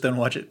 people just don't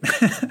watch it.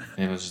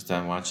 People just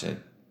don't watch it.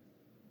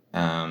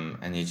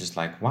 And you're just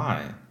like,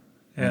 why?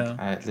 Yeah. Like,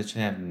 I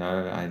literally have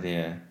no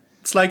idea.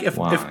 It's like if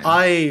why.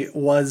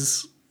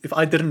 if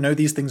I didn't know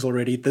these things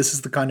already, this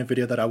is the kind of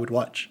video that I would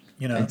watch,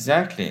 you know?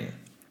 Exactly.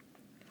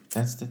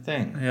 That's the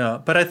thing. Yeah,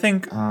 but I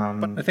think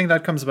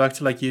that comes back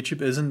to like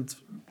YouTube isn't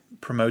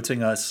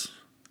promoting us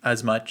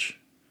as much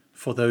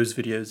for those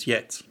videos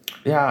yet.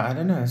 Yeah, I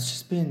don't know. It's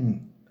just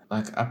been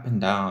like up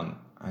and down,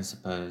 I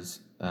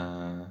suppose.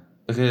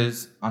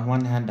 Because on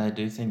one hand, I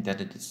do think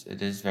that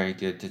it is very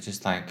good to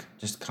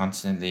just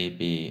constantly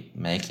be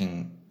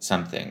making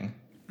something.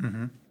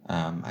 Mm-hmm.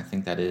 I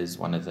think that is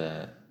one of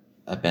the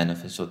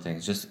beneficial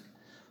things just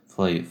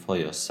for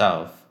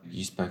yourself.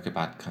 You spoke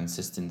about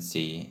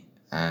consistency,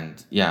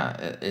 and yeah,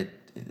 it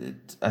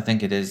I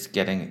think it is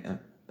getting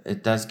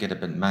it does get a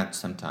bit much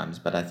sometimes.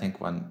 But I think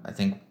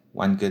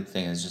one good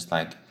thing is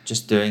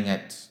just doing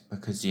it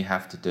because you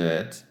have to do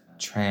it.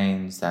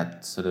 Trains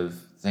that sort of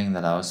thing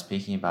that I was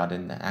speaking about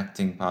in the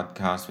acting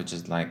podcast, which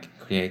is like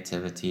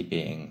creativity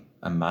being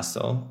a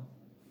muscle.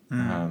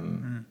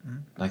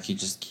 Like you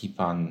just keep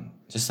on,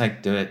 just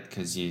like do it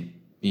because you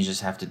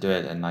just have to do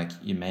it, and like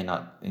you may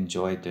not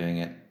enjoy doing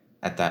it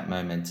at that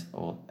moment,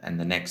 and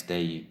the next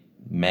day you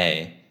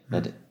may,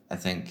 but I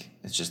think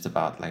it's just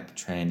about like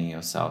training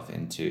yourself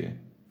into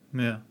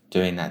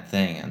doing that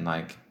thing, and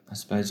like I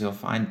suppose you'll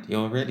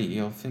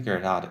figure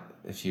it out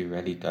if you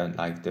really don't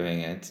like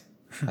doing it.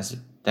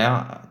 There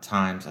are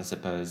times, I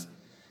suppose,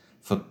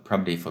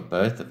 probably for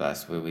both of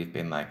us, where we've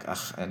been like,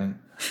 ugh, I don't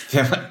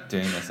feel like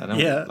doing this. I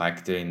don't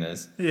like doing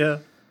this. Yeah.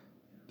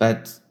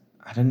 But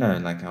I don't know,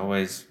 like I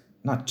always,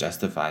 not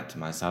justify it to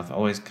myself, I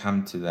always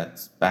come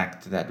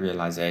back to that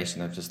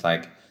realization of just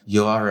like,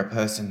 you are a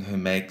person who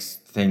makes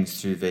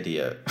things through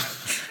video.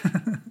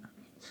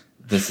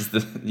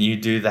 You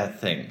do that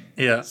thing.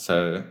 Yeah.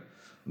 So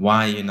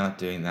why are you not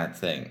doing that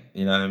thing?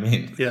 You know what I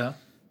mean? Yeah.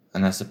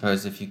 And I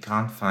suppose if you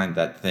can't find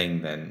that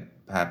thing, then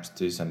perhaps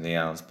do something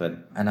else.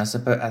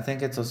 I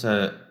think it's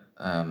also,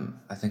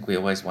 I think we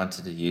always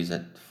wanted to use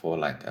it for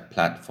like a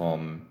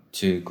platform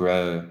to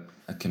grow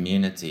a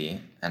community.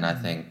 And I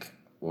think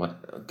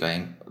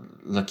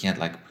looking at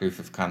like proof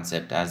of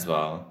concept as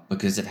well,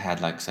 because it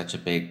had like such a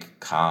big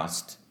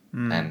cast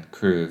and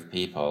crew of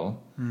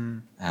people,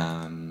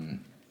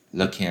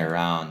 looking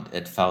around,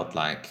 it felt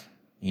like,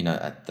 you know,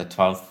 at the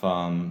 12th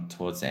film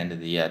towards the end of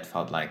the year, it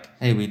felt like,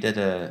 hey, we did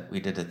a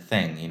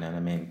thing, you know what I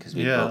mean? Because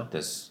we built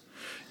this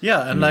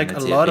and like a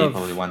lot of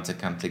people who want to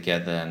come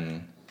together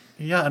and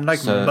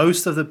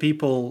most of the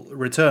people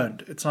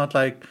returned. It's not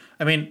like,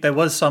 I mean, there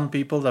was some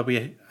people that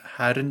we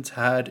hadn't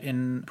had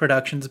in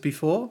productions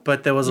before,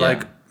 but there was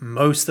like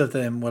most of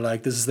them were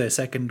like, this is their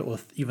second or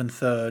even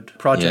third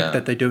project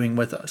that they're doing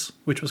with us,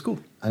 which was cool.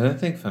 I don't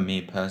think for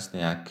me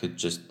personally, I could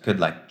just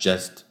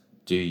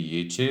do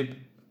YouTube,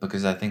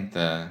 because I think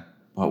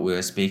what we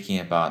were speaking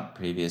about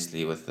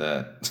previously with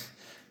the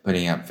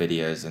putting up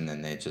videos and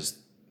then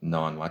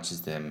no one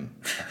watches them,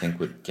 I think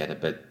would get a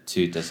bit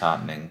too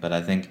disheartening. But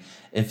I think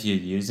if you're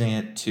using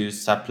it to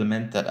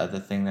supplement that other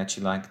thing that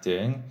you like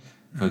doing,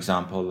 for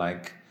example,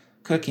 like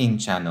cooking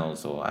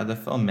channels or other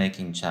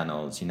filmmaking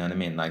channels, you know what I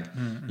mean? Like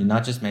you're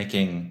not just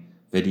making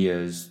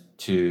videos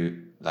to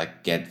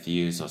like get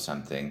views or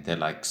something. They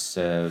like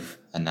serve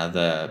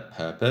another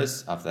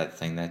purpose of that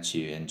thing that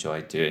you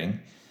enjoy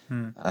doing.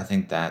 I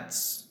think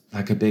that's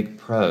like a big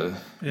pro.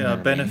 Yeah,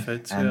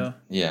 benefit.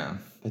 Yeah.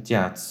 But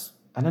yeah,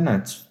 I don't know,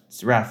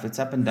 it's rough. It's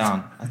up and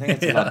down. I think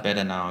it's a lot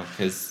better now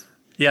because...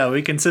 Yeah,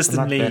 we're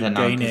consistently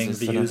gaining views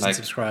sort of like and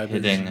subscribers.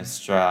 Hitting a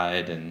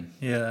stride and...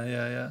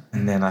 Yeah.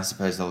 And then I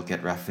suppose it'll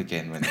get rough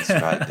again when the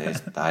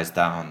stride dies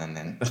down and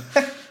then...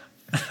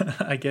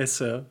 I guess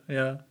so,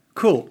 yeah.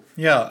 Cool.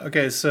 Yeah,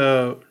 okay,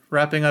 so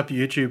wrapping up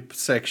YouTube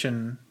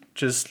section,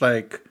 just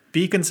like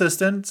be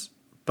consistent,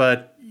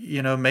 but,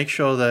 you know, make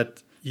sure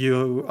that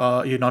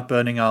you're not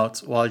burning out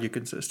while you're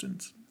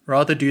consistent.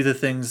 Rather do the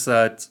things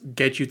that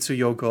get you to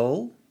your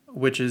goal,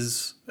 which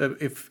is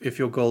if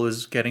your goal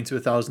is getting to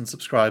 1,000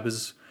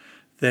 subscribers,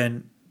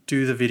 then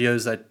do the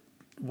videos that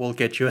will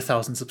get you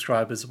 1,000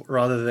 subscribers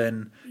rather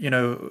than, you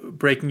know,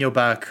 breaking your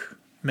back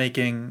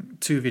making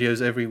 2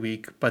 videos every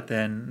week, but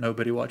then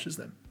nobody watches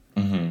them.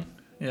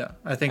 Yeah,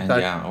 I think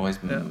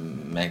always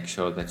make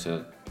sure that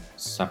you're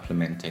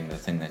supplementing the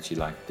thing that you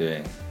like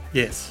doing.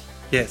 Yes,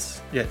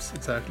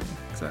 exactly.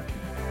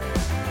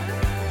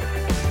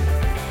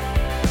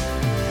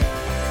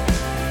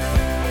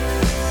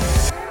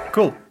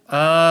 Cool.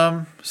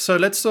 So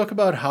let's talk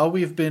about how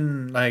we've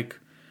been like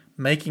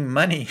making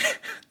money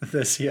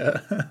this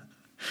year.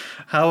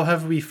 How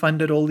have we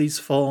funded all these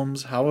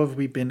films? How have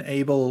we been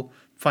able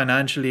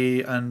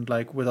financially and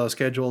like with our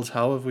schedules,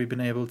 how have we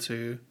been able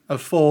to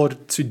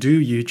afford to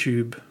do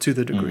YouTube to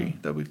the degree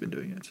that we've been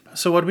doing it?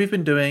 So what we've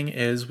been doing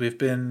is we've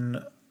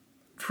been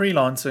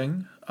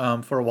freelancing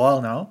for a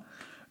while now.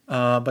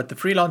 But the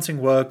freelancing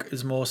work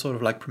is more sort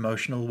of like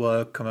promotional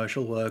work,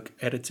 commercial work,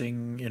 editing,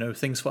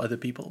 things for other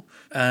people.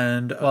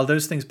 And while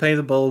those things pay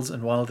the bills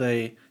and while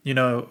they,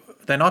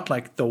 they're not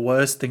like the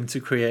worst thing to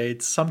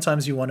create,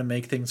 sometimes you want to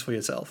make things for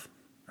yourself,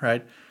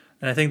 right?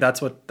 And I think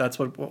that's what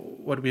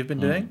we've been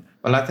doing.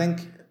 Well, I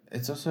think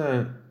it's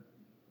also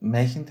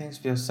making things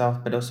for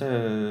yourself, but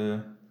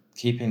also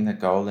keeping the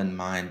goal in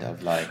mind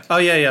of like... Oh,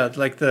 yeah,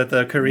 like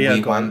the career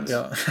goal.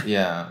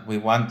 We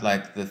want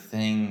like the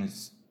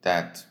things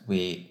that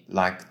we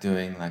like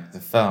doing, like the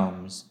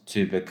films,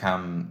 to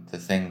become the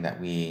thing that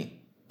we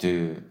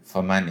do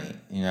for money.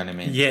 You know what I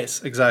mean?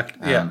 Yes,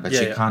 exactly. But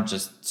you can't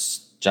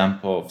just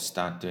jump off,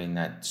 start doing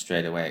that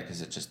straight away,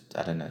 because it just,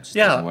 I don't know, it just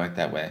doesn't work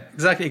that way.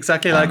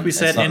 Exactly like we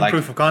said in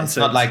Proof of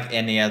Concept. It's not like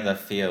any other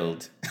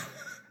field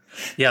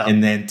yeah. in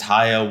the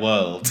entire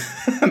world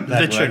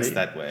that works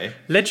that way.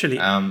 Literally.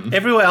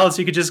 Everywhere else,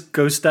 you could just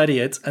go study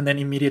it and then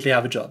immediately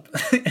have a job,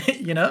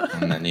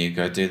 And then you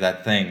go do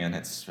that thing and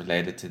it's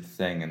related to the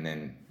thing and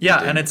then...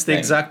 Yeah, and it's the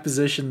exact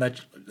position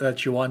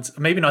that you want.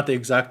 Maybe not the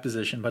exact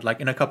position, but like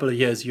in a couple of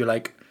years, you're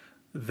like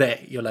there.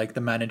 You're like the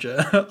manager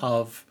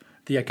of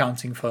the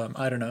accounting firm.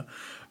 I don't know.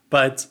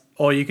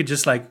 Or you could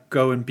just like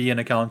go and be an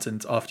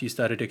accountant after you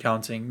studied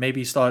accounting.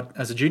 Maybe start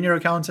as a junior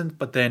accountant,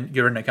 but then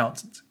you're an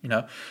accountant,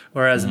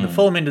 Whereas in the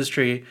film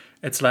industry,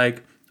 it's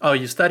like, oh,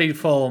 you studied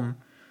film,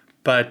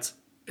 but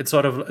it's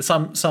sort of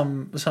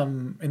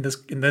some in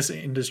this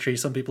industry,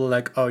 some people are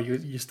like, oh,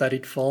 you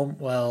studied film.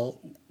 Well,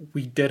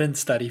 we didn't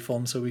study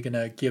film, so we're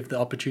gonna give the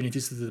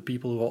opportunities to the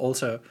people who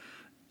also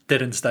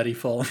didn't study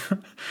film,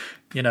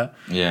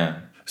 Yeah.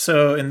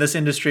 So in this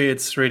industry,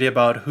 it's really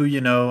about who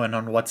you know and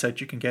on what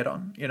set you can get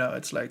on.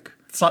 It's like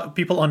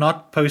people are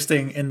not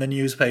posting in the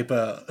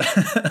newspaper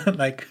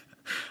like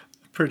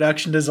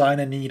production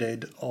designer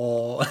needed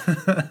or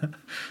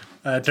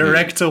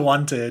director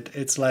wanted.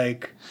 It's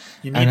like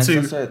you need to.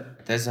 Also,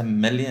 there's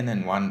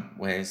 1,000,001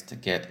 ways to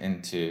get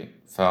into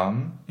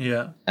film.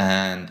 Yeah.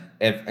 And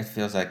it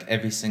feels like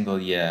every single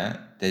year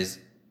there's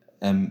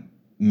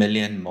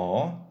 1,000,000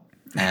 more,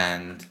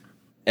 and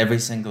every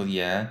single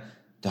year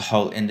the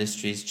whole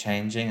industry is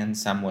changing in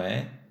some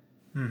way.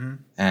 Mm-hmm.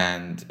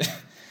 And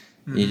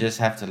you just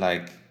have to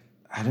like,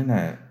 I don't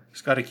know.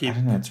 Just got to keep. I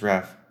don't know. It's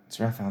rough. It's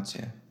rough out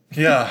here.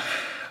 Yeah.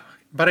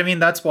 But I mean,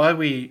 that's why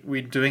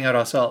we're doing it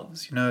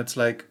ourselves. It's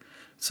like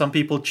some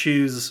people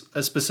choose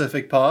a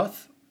specific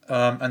path,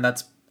 and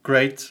that's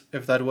great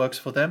if that works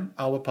for them.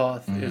 Our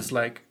path is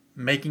like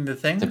making the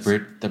things.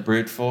 The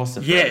brute force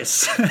of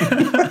yes.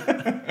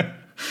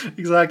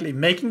 Exactly.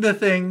 Making the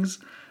things,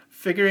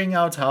 figuring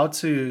out how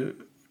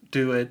to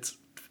do it,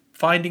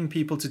 finding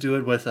people to do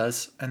it with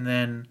us, and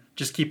then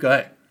just keep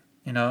going.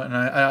 And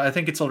I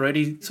think it's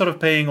already sort of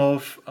paying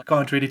off. I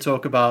can't really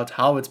talk about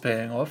how it's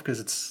paying off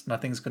because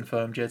nothing's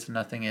confirmed yet and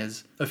nothing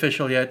is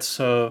official yet.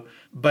 So,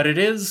 but it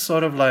is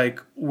sort of like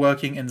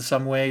working in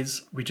some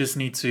ways. We just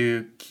need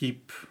to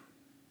keep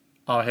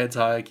our heads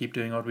high, keep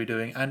doing what we're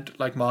doing. And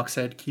like Mark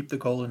said, keep the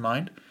goal in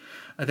mind.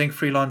 I think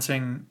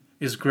freelancing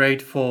is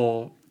great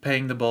for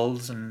paying the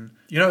bills, and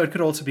it could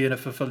also be in a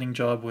fulfilling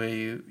job where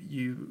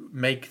you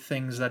make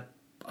things that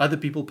other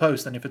people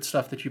post, and if it's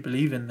stuff that you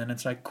believe in, then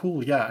it's like,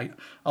 cool, yeah,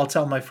 I'll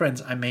tell my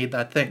friends I made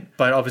that thing.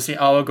 But obviously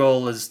our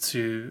goal is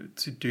to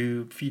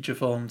do feature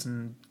films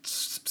and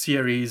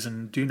series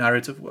and do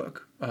narrative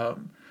work.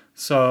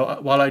 So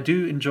while I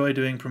do enjoy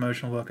doing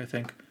promotional work, I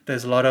think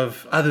there's a lot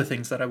of other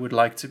things that I would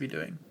like to be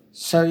doing.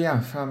 So yeah,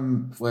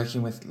 from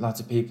working with lots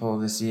of people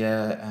this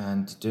year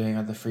and doing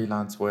other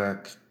freelance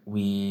work,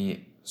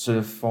 we sort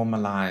of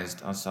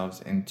formalized ourselves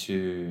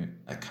into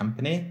a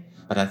company.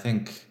 But I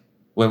think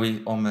where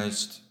we've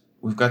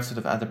got sort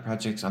of other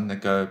projects on the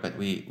go, but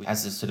we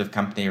as a sort of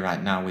company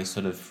right now, we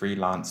sort of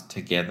freelance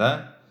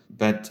together.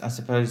 But I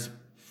suppose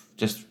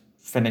just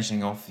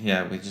finishing off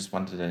here, we just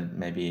wanted to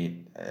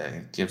maybe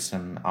give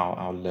some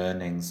our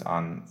learnings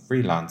on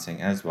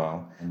freelancing as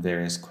well and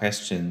various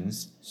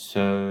questions.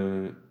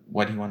 So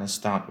what do you want to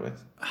start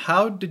with?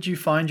 How did you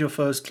find your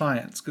first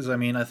clients? Because I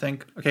mean, I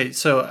think, okay,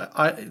 so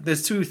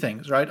there's two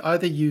things, right?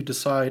 Either you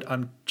decide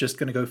I'm just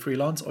going to go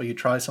freelance, or you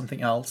try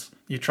something else.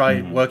 You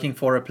try working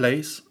for a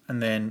place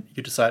and then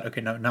you decide,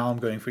 okay, now I'm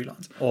going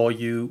freelance. Or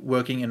you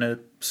working in a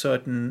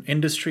certain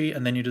industry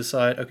and then you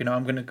decide, okay, now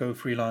I'm going to go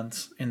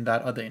freelance in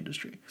that other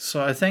industry.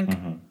 So I think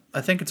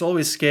it's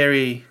always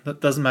scary. That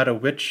doesn't matter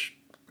which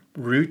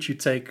route you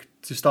take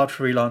to start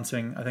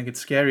freelancing. I think it's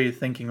scary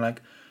thinking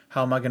like,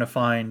 how am I going to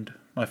find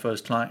my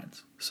first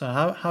clients? So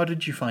how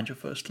did you find your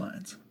first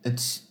clients?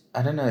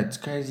 I don't know, it's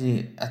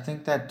crazy. I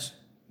think that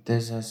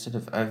there's a sort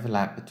of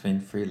overlap between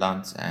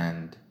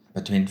freelancing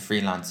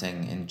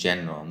in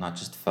general, not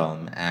just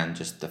film, and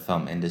just the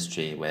film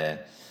industry,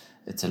 where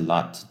it's a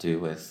lot to do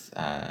with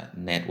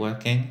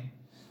networking.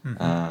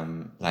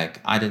 Like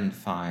I didn't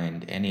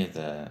find any of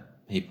the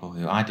people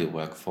who I do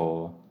work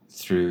for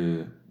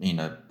through,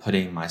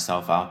 putting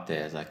myself out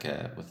there as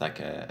with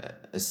a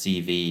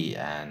CV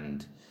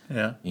and,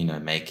 Yeah.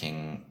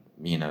 making,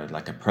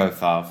 like a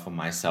profile for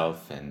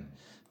myself, and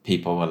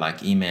people were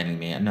like emailing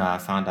me. No, I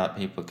found out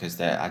people because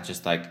I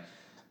just like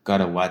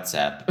got a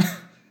WhatsApp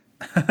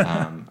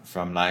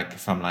from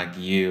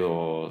you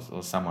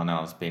or someone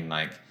else being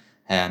like,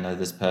 hey, I know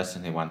this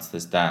person who wants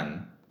this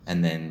done.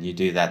 And then you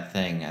do that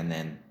thing, and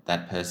then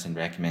that person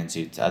recommends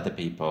you to other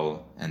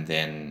people, and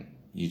then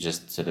you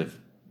just sort of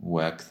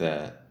work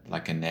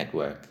like a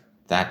network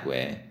that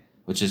way,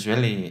 which is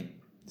really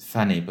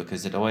funny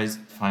because it always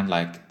find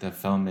like the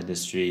film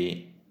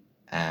industry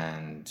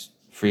and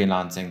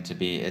freelancing to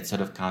be, it's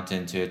sort of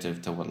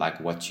counterintuitive to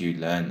what you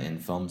learn in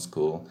film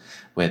school,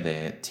 where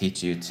they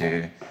teach you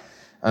to,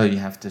 oh, you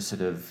have to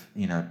sort of,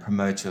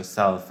 promote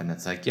yourself. And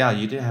it's like, yeah,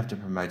 you do have to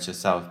promote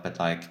yourself, but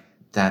like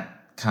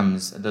that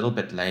comes a little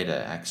bit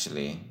later,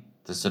 actually.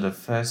 The sort of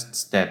first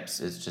steps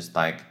is just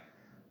like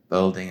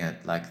building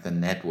it, like the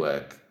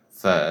network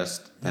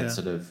first, that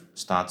sort of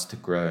starts to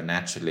grow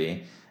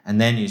naturally. And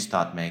then you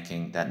start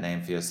making that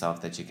name for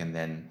yourself that you can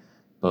then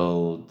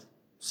build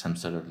some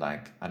sort of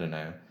like, I don't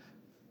know,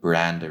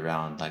 brand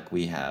around, like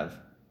we have.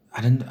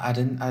 I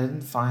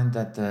didn't find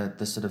that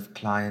the sort of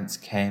clients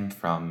came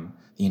from,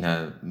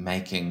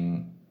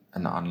 making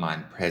an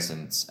online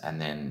presence and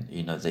then,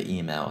 the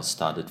emails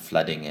started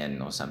flooding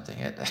in or something.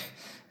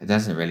 It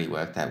doesn't really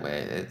work that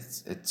way.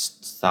 It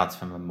starts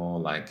from a more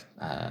like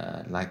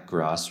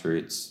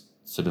grassroots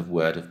sort of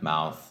word of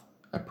mouth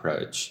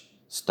approach,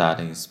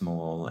 starting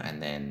small,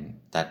 and then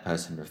that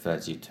person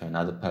refers you to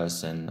another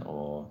person,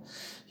 or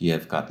you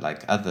have got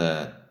like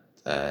other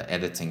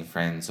editing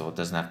friends, or it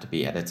doesn't have to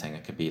be editing,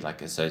 it could be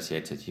like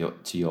associated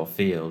to your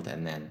field,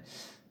 and then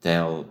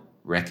they'll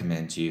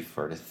recommend you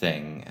for the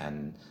thing,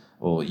 and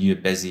or you're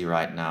busy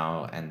right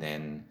now, and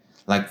then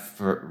like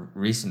for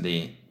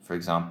recently, for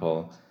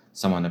example,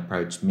 someone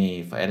approached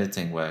me for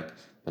editing work,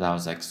 but I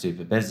was like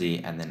super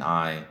busy, and then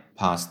I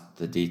passed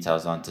the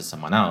details on to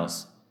someone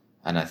else,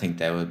 and I think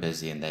they were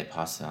busy and they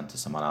passed it on to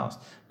someone else.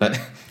 But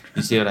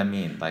you see what I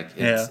mean? Like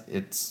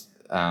it's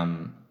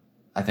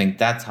I think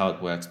that's how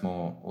it works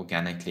more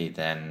organically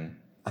than,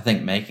 I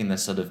think making the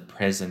sort of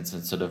presence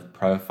and sort of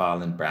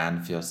profile and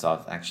brand for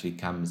yourself actually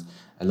comes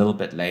a little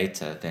bit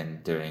later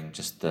than doing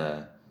just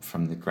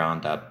from the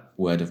ground up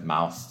word of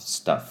mouth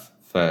stuff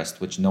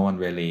first, which no one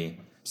really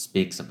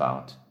speaks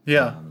about.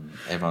 Yeah.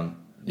 Everyone.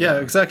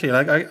 Yeah, exactly.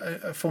 Like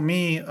for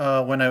me,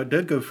 when I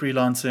did go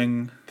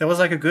freelancing, there was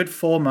like a good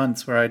 4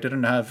 months where I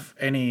didn't have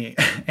any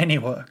any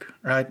work,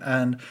 right?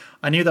 And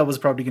I knew that was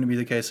probably going to be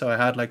the case, so I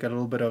had like a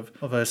little bit of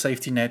a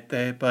safety net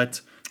there.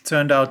 But it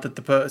turned out that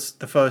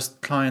the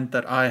first client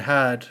that I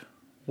had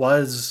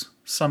was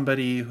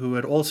somebody who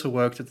had also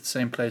worked at the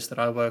same place that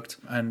I worked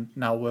and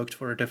now worked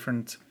for a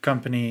different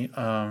company.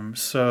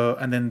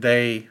 And then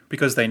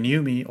because they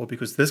knew me, or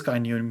because this guy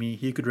knew me,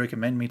 he could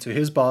recommend me to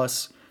his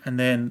boss. And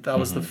then that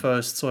was the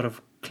first sort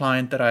of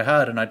client that I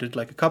had, and I did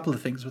like a couple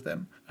of things with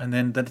them. And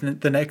then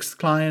the next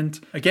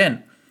client,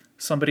 again,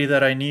 somebody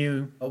that I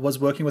knew was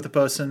working with a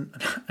person,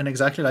 and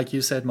exactly like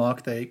you said,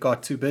 Mark, they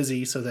got too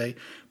busy, so they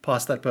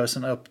passed that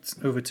person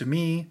over to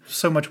me.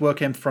 So much work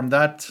came from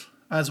that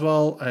as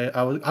well.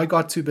 I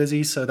got too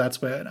busy, so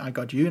that's where I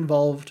got you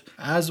involved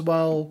as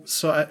well.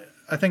 So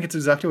I think it's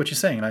exactly what you're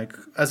saying. Like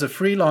as a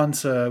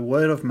freelancer,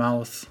 word of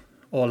mouth,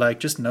 or like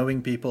just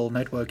knowing people,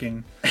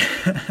 networking,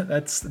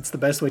 it's the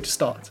best way to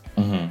start.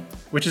 Mm-hmm.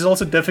 Which is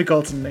also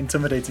difficult and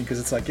intimidating because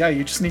it's like, yeah,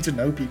 you just need to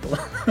know people.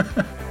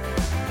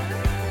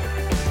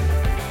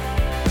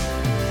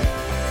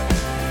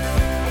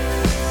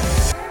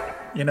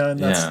 And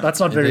that's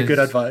not very good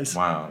advice.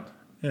 Wow.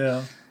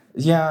 Yeah.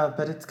 Yeah,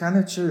 but it's kind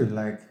of true.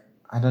 Like,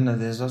 I don't know,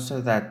 there's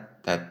also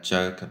that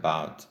joke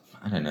about,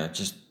 I don't know,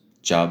 just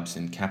jobs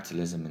in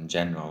capitalism in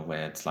general,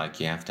 where it's like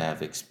you have to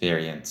have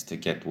experience to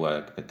get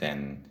work, but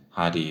then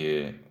how do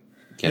you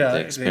get the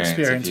experience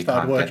if you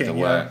can't get the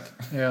work?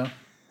 Yeah.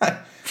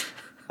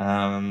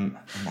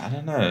 I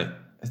don't know.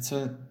 It's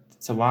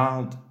a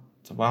wild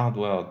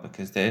world,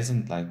 because there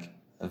isn't like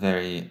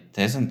there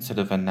isn't sort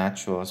of a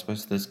natural, I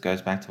suppose this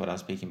goes back to what I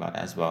was speaking about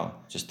as well.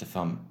 Just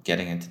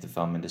getting into the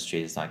film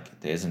industry is like,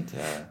 there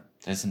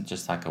isn't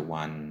just like a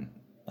one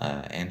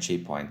entry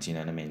point, you know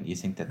what I mean? You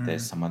think that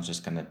there's someone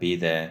just going to be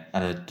there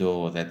at a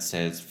door that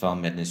says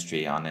film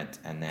industry on it,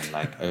 and then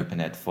like open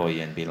it for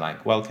you and be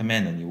like, welcome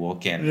in, and you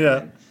walk in. Yeah.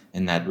 And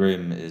in that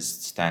room is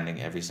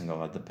standing every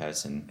single other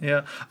person.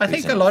 Yeah. I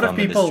think a lot of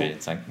people,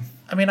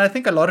 I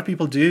think a lot of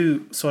people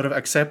do sort of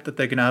accept that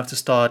they're going to have to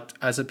start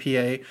as a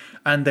PA,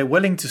 and they're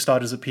willing to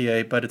start as a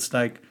PA, but it's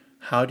like,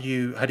 how do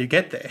you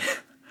get there?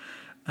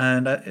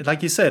 And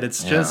like you said,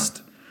 it's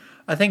just,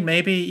 I think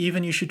maybe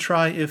even you should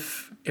try,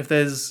 if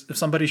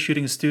somebody's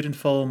shooting a student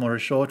film or a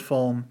short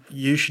film,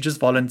 you should just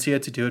volunteer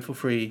to do it for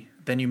free.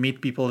 Then you meet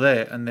people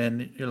there, and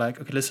then you're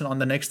like, okay, listen, on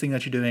the next thing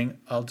that you're doing,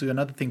 I'll do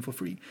another thing for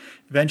free.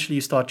 Eventually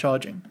you start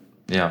charging.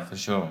 Yeah, for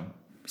sure.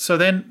 So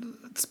then,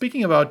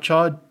 speaking about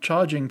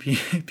charging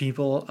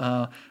people,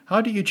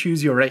 how do you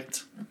choose your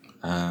rate?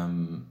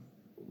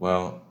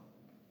 Well,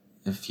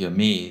 if you're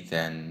me,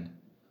 then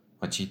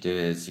what you do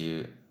is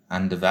you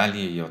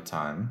undervalue your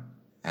time,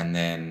 and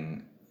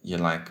then you're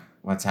like,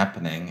 what's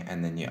happening?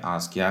 And then you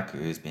ask Yaku,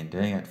 who's been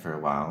doing it for a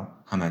while,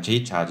 how much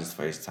he charges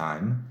for his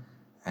time,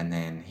 and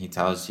then he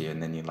tells you,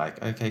 and then you're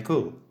like, okay,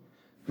 cool.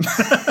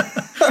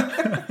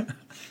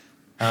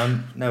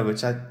 No,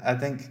 which I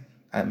think,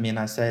 I mean,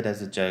 I say it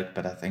as a joke,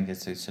 but I think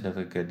it's a sort of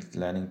a good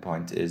learning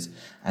point is,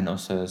 and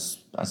also,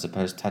 I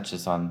suppose,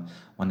 touches on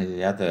one of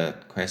the other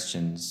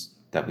questions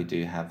that we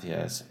do have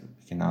here. So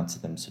we can answer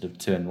them sort of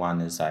two in one,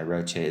 as I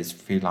wrote here, is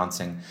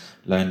freelancing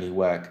lonely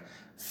work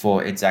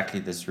for exactly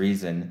this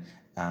reason,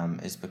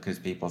 is because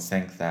people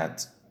think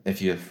that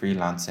if you're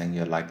freelancing,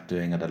 you're like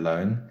doing it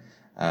alone,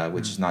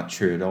 which is not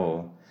true at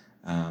all.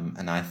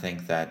 And I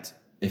think that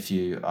if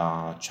you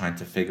are trying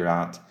to figure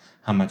out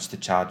how much to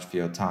charge for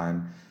your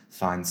time,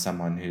 find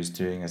someone who's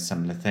doing a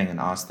similar thing and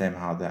ask them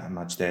how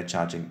much they're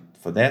charging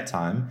for their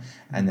time,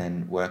 and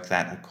then work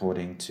that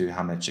according to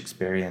how much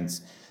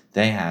experience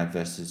they have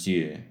versus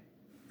you.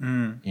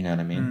 You know what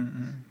I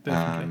mean?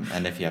 Definitely.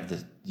 And if you have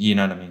the, you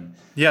know what I mean?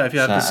 Yeah, if you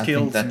have So the I think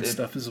skills that and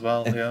stuff as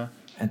well. Yeah.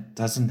 It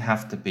doesn't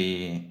have to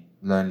be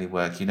lonely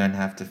work. You don't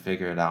have to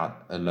figure it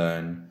out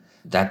alone.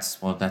 That's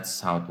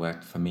how it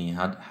worked for me.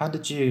 How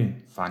did you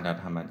find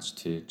out how much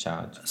to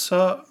charge?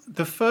 So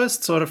the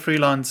first sort of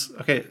freelance,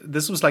 okay,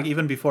 this was like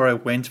even before I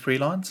went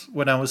freelance,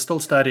 when I was still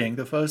studying,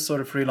 the first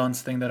sort of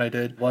freelance thing that I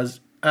did was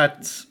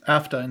at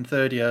AFTA in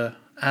third year,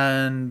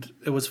 and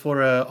it was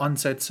for a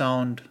on-set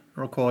sound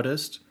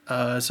recordist.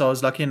 So I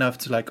was lucky enough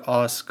to like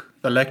ask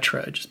the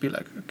lecturer, just be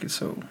like, okay,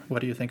 so what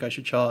do you think I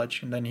should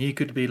charge? And then he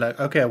could be like,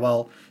 okay,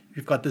 well,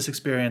 you've got this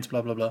experience,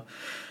 blah, blah, blah.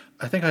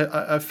 I think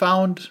I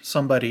found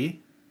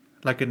somebody,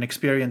 like an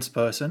experienced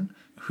person,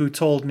 who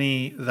told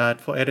me that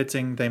for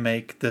editing they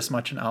make this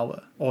much an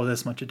hour or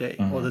this much a day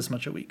or this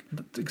much a week.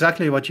 That's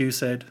exactly what you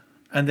said.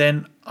 And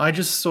then I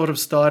just sort of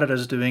started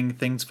as doing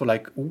things for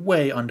like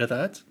way under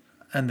that,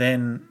 and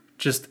then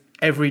just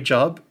every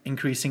job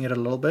increasing it a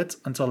little bit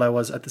until I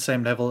was at the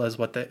same level as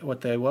what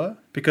they were,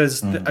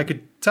 because I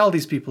could tell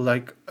these people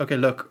like, okay,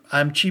 look,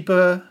 I'm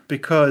cheaper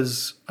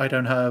because I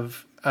don't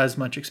have as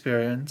much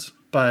experience,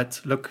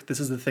 but look, this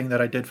is the thing that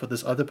I did for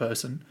this other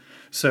person,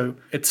 so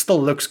it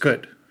still looks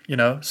good, you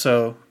know,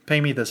 so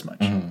pay me this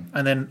much.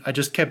 And then I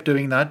just kept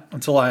doing that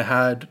until I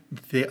had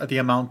the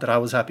amount that I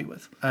was happy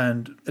with.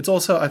 And it's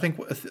also, I think,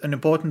 an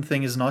important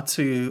thing is not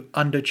to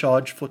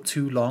undercharge for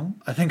too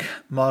long. I think,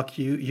 Mark,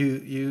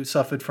 you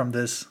suffered from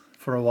this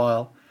for a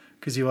while,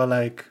 because you were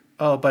like,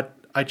 oh, but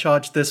I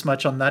charged this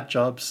much on that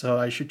job, so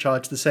I should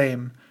charge the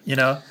same, you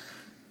know,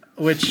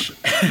 which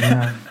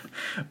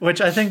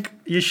which I think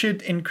you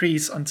should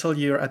increase until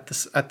you're at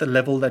the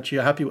level that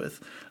you're happy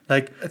with.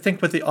 Like, I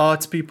think with the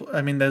arts people,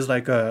 I mean, there's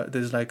like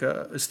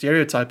a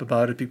stereotype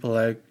about it. People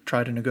like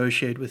try to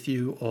negotiate with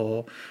you,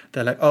 or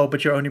they're like, oh,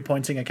 but you're only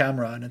pointing a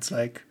camera, and it's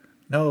like,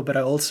 no, but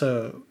I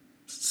also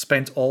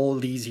spent all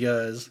these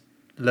years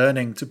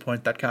learning to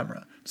point that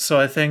camera. So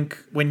I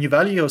think when you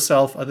value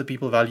yourself, other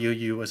people value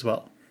you as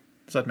well.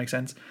 Does that make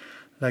sense?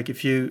 Like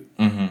if you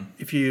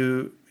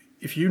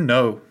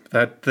know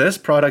that this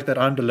product that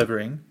I'm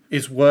delivering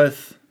is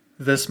worth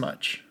this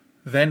much,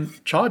 then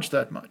charge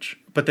that much.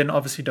 But then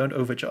obviously don't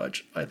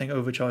overcharge. I think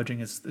overcharging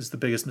is the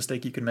biggest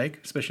mistake you can make,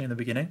 especially in the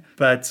beginning.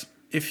 But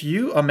if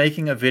you are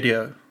making a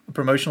video, a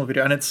promotional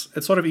video, and it's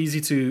sort of easy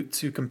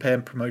to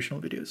compare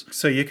promotional videos.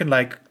 So you can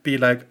like be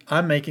like,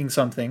 I'm making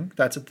something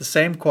that's at the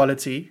same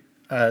quality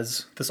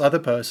as this other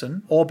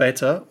person, or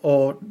better,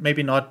 or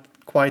maybe not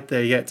quite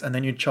there yet, and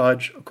then you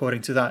charge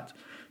according to that.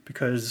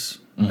 Because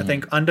I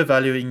think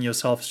undervaluing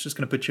yourself is just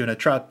going to put you in a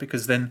trap,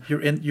 because then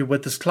you're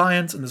with this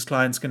client, and this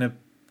client's going to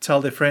tell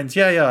their friends,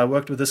 yeah, I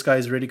worked with this guy,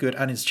 he's really good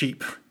and he's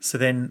cheap. So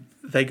then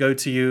they go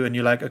to you and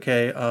you're like,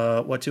 okay,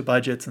 what's your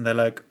budget? And they're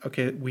like,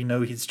 okay, we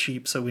know he's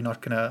cheap, so we're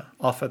not going to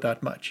offer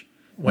that much,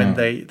 when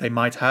they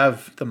might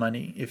have the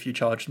money if you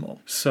charge more.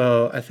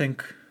 So I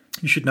think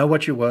you should know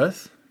what you're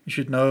worth. You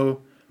should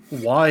know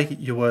why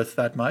you're worth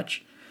that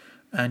much,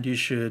 and you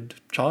should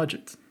charge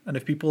it. And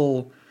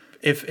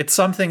if it's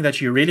something that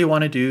you really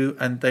want to do,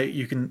 and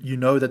you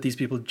know that these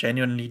people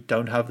genuinely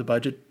don't have the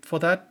budget for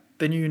that,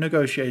 then you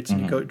negotiate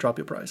and you go drop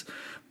your price.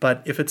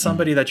 But if it's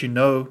somebody that you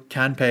know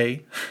can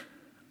pay,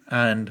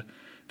 and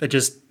they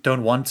just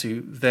don't want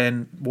to,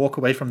 then walk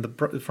away from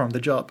the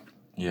job.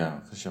 Yeah,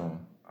 for sure.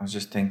 I was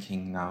just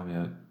thinking, now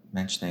we're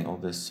mentioning all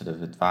this sort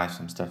of advice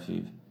and stuff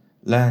you've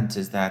learned,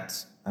 is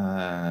that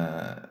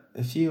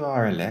if you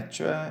are a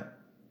lecturer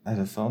at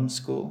a film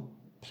school,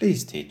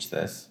 please teach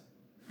this.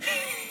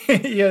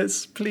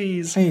 Yes,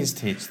 please. Please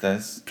teach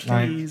this.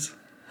 Please.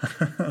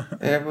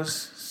 It was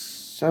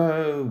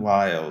so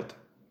wild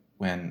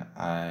when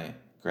I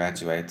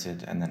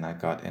graduated and then I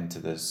got into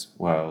this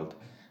world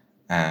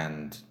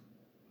and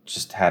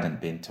just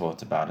hadn't been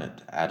taught about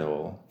it at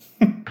all.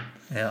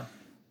 Yeah.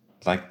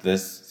 Like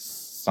this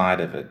side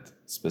of it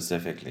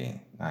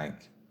specifically.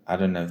 Like, I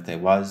don't know if there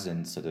was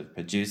in sort of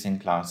producing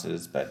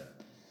classes, but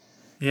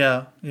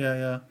Yeah.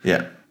 yeah.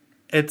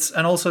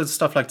 And also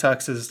stuff like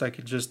taxes, like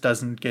it just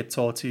doesn't get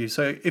taught to you.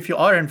 So if you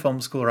are in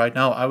film school right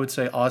now, I would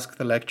say ask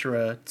the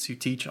lecturer to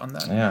teach on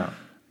that. Yeah.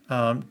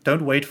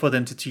 Don't wait for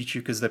them to teach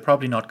you because they're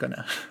probably not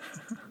gonna.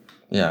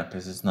 Yeah,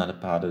 because it's not a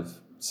part of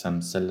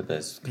some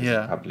syllabus. 'Cause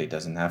Yeah. It probably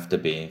doesn't have to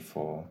be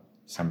for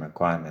some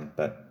requirement,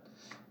 but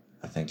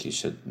I think you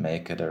should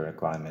make it a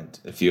requirement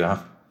if you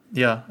are.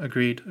 Yeah,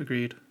 agreed.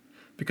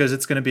 Because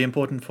it's going to be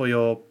important for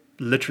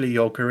literally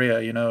your career.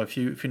 You know, if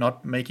you're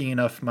not making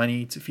enough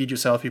money to feed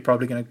yourself, you're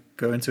probably going to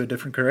go into a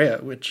different career.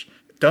 Which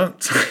don't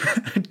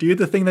do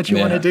the thing that you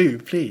want to do,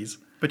 please.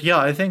 But yeah,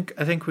 I think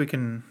we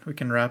can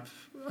wrap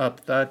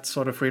up that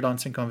sort of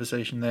freelancing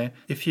conversation there.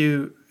 If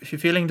you're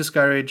feeling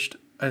discouraged,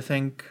 I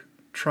think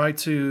try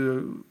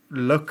to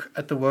look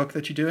at the work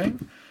that you're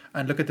doing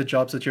and look at the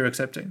jobs that you're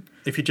accepting.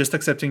 If you're just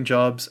accepting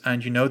jobs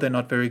and you know they're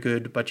not very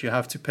good, but you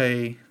have to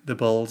pay the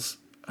bills,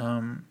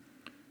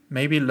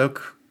 maybe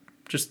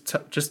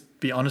just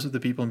be honest with the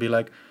people and be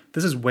like,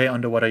 this is way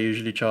under what I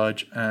usually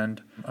charge,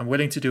 and I'm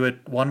willing to do it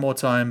one more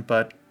time,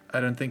 but I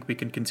don't think we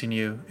can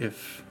continue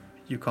if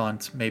you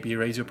can't maybe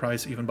raise your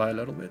price even by a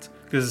little bit.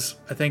 Because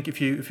I think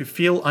if you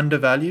feel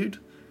undervalued,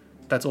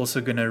 that's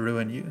also going to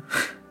ruin you.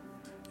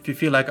 If you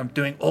feel like I'm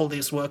doing all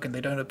this work and they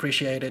don't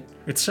appreciate it,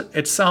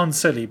 it sounds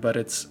silly, but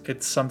it's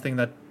something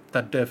that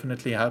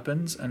definitely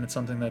happens, and it's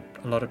something that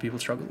a lot of people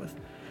struggle with,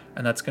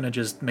 and that's gonna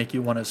just make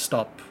you want to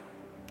stop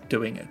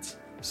doing it.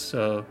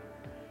 So,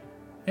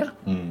 yeah,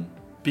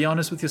 be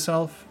honest with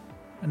yourself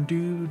and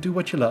do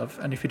what you love,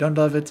 and if you don't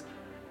love it,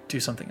 do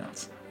something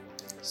else.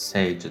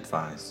 Sage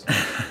advice.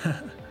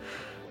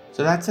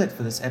 So that's it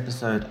for this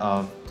episode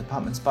of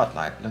Department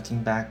Spotlight,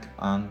 looking back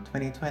on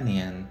 2020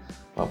 and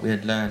what we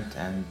had learned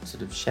and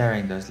sort of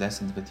sharing those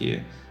lessons with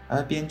you. I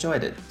hope you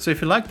enjoyed it. So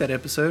if you liked that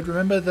episode,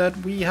 remember that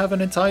we have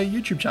an entire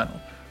YouTube channel.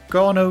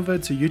 Go on over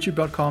to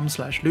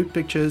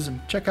youtube.com/lootpictures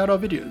and check out our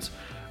videos.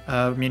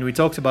 We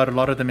talked about a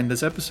lot of them in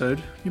this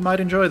episode. You might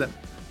enjoy them.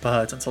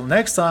 But until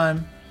next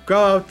time,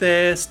 go out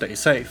there, stay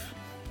safe,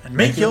 and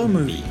make your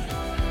movie.